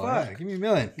happy as fuck. Yeah, give me $1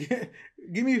 million.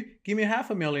 give me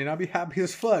 $500,000. I'll be happy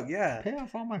as fuck. Yeah. Pay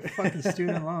off all my fucking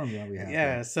student loans. I'll be happy.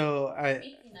 Yeah. So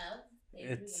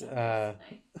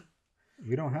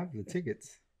we don't have the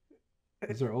tickets.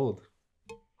 Those are old.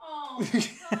 Oh,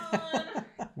 God.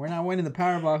 We're not winning the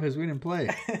Powerball because we didn't play.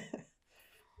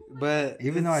 But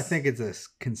even though I think it's a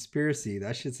conspiracy,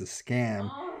 that shit's a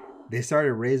scam. They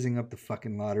started raising up the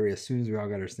fucking lottery as soon as we all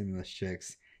got our stimulus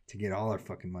checks to get all our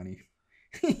fucking money.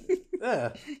 I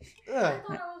thought I was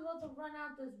about to run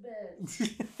out this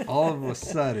bitch. All of a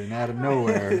sudden, out of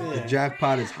nowhere, the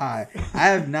jackpot is high. I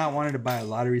have not wanted to buy a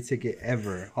lottery ticket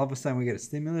ever. All of a sudden, we get a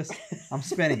stimulus. I'm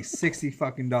spending $60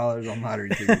 fucking on lottery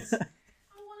tickets.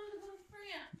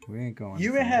 We ain't going.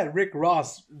 You even had Rick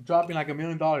Ross dropping like $1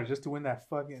 million just to win that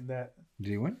fucking that. Did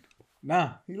he win?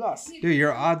 Nah, he lost. Dude,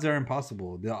 your odds are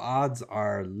impossible. The odds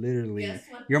are literally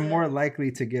you're more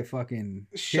likely to get fucking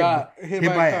hit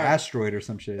by an asteroid or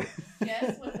some shit.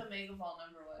 Guess what the mega ball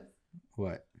number was?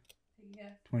 What? Yeah.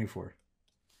 24.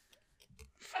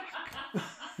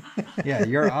 Yeah,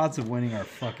 your odds of winning are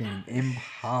fucking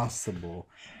impossible.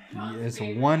 It's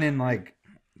 1 in like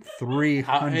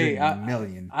 300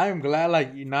 million. I'm glad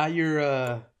like not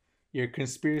your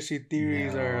conspiracy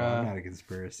theories are I'm not a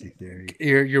conspiracy theory.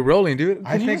 You're rolling, dude.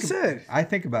 I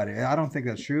think about it. I don't think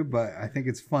that's true, but I think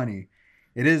it's funny.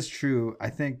 It is true. I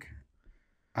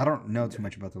don't know too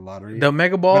much about the lottery. The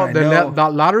mega ball, the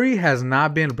lottery has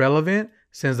not been relevant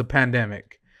since the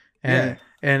pandemic. And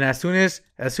as soon as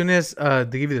they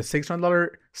give you the $600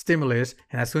 stimulus,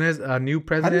 and as soon as a new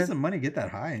president, how does the money get that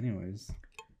high, anyways?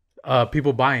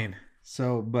 People buying.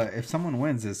 So, but if someone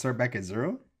wins, does it start back at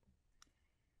zero?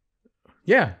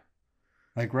 Yeah.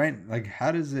 Like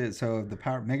how does it? So the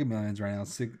Power Mega Millions right now,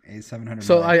 700.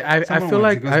 So I feel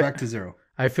like it goes back to zero.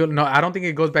 I don't think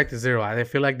it goes back to zero. I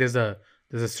feel like there's a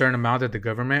certain amount that the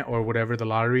government or whatever the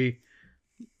lottery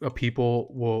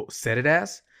people will set it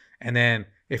as, and then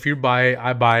if you buy it,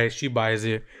 I buy it, she buys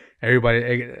it,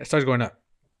 it starts going up.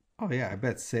 Oh yeah, I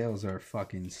bet sales are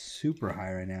fucking super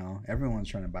high right now. Everyone's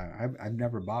trying to buy. I've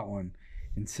never bought one,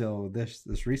 until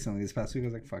this recently. This past week, I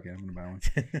was like, "Fuck it, I'm gonna buy one."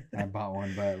 I bought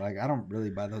one, but like I don't really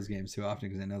buy those games too often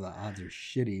because I know the odds are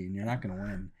shitty and you're not gonna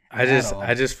win. I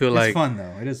just feel It's like fun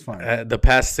though. It is fun. the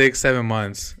past 6-7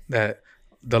 months that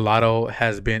the lotto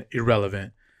has been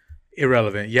irrelevant. You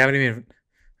haven't even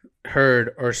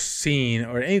heard or seen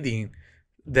or anything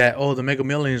that the Mega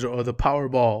Millions or the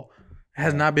Powerball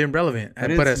has not been relevant.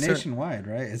 But it's nationwide,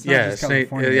 right? It's not just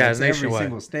California. It's every nationwide.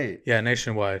 single state. Yeah,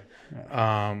 nationwide.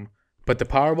 Yeah. But the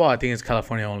Powerball, I think, is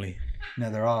California only.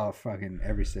 No, they're all fucking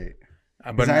every state.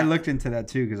 But Because I looked into that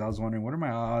too because I was wondering what are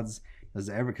my odds.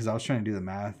 Because I was trying to do the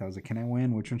math. I was like, can I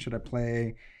win? Which one should I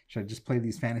play? Should I just play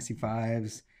these fantasy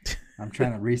fives? I'm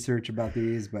trying to research about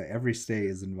these, but every state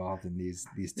is involved in these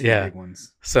two big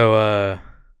ones. So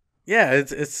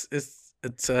it's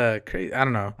crazy. I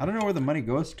don't know. I don't know where the money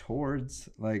goes towards.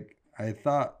 Like I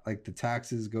thought, like the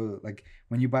taxes go like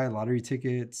when you buy lottery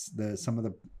tickets, some of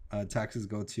the taxes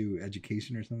go to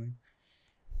education or something.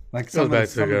 Like some of the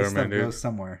stuff goes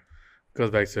somewhere. Goes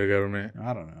back to the government.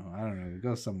 I don't know. It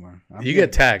goes somewhere. You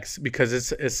get taxed because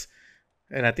it's,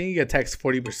 and I think you get taxed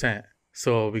 40%.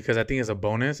 So because I think it's a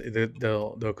bonus,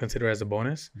 they'll consider it as a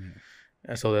bonus,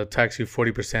 and so they'll tax you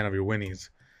 40% of your winnings.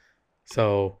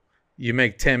 So you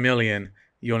make 10 million,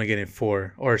 you only get in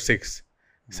 4 or 6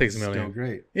 million. Still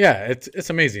great. Yeah, it's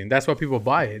amazing. That's why people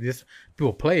buy it. Just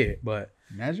people play it, but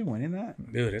imagine winning that,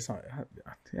 dude. It's not.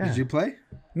 Yeah. Did you play?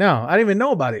 No, I didn't even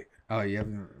know about it. Oh, you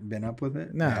haven't been up with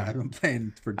it? No, yeah, I've been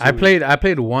playing for. I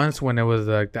played once when it was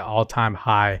like the all-time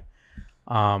high,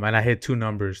 and I hit 3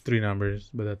 numbers,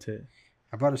 but that's it.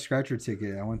 I bought a scratcher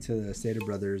ticket. I went to the Stater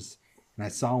Brothers, and I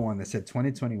saw one that said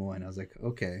 2021. I was like,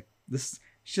 okay, this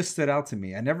just stood out to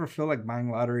me. I never feel like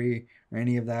buying lottery or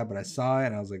any of that, but I saw it,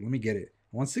 and I was like, let me get it.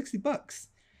 I won $60.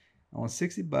 I won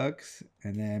 $60,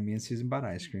 and then me and Susan bought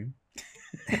ice cream.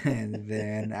 And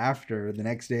then after, the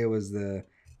next day was the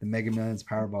Mega Millions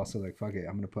Powerball. So like, fuck it,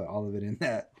 I'm gonna put all of it in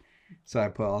that. So I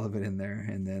put all of it in there,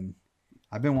 and then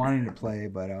I've been wanting to play,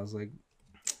 but I was like,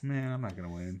 man, I'm not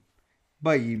gonna win.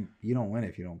 But you don't win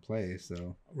if you don't play.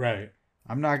 So right,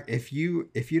 I'm not. If you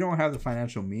don't have the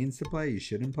financial means to play, you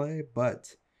shouldn't play.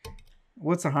 But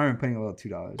what's the harm in putting a little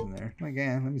 $2 in there? Like,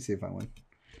 yeah, let me see if I win.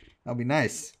 That'll be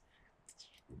nice.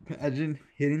 Imagine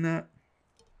hitting that.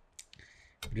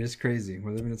 But it's crazy.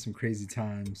 We're living in some crazy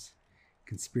times.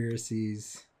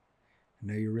 Conspiracies. I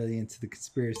know you're really into the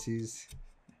conspiracies.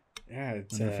 Yeah, I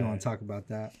don't know if you want to talk about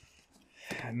that.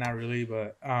 Not really,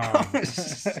 but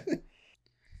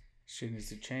shit needs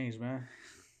to change, man.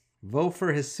 Vote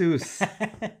for Jesus.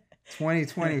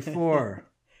 2024.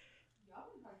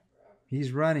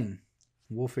 He's running.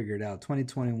 We'll figure it out.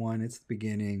 2021, it's the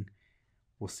beginning.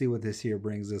 We'll see what this year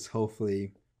brings us.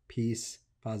 Hopefully, peace,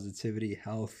 positivity,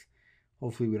 health.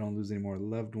 Hopefully, we don't lose any more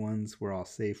loved ones. We're all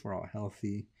safe. We're all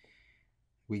healthy.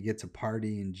 We get to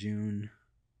party in June.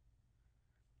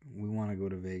 We want to go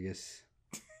to Vegas.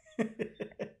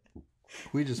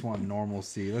 We just want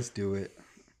normalcy. Let's do it.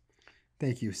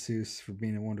 Thank you, Seuss, for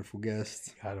being a wonderful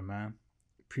guest. Got it, man.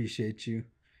 Appreciate you.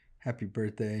 Happy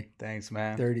birthday. Thanks,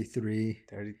 man. 33.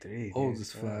 33. Old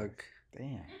as fuck.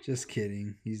 Damn. Just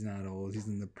kidding. He's not old. He's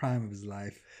in the prime of his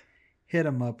life. Hit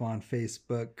him up on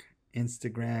Facebook,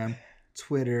 Instagram,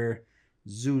 Twitter,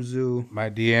 Zuzu. My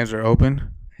DMs are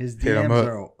open. His DMs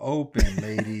are open,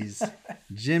 ladies.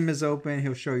 Jim is open.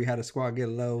 He'll show you how to squat, get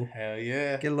low. Hell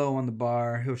yeah. Get low on the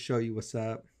bar. He'll show you what's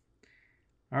up.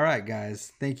 All right,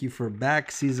 guys. Thank you for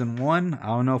back season 1. I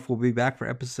don't know if we'll be back for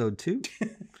episode 2,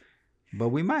 but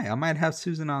we might. I might have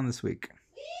Susan on this week.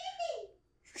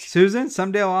 Susan,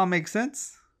 someday it'll all make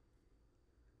sense.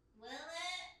 Will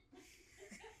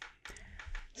it?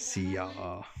 See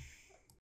y'all.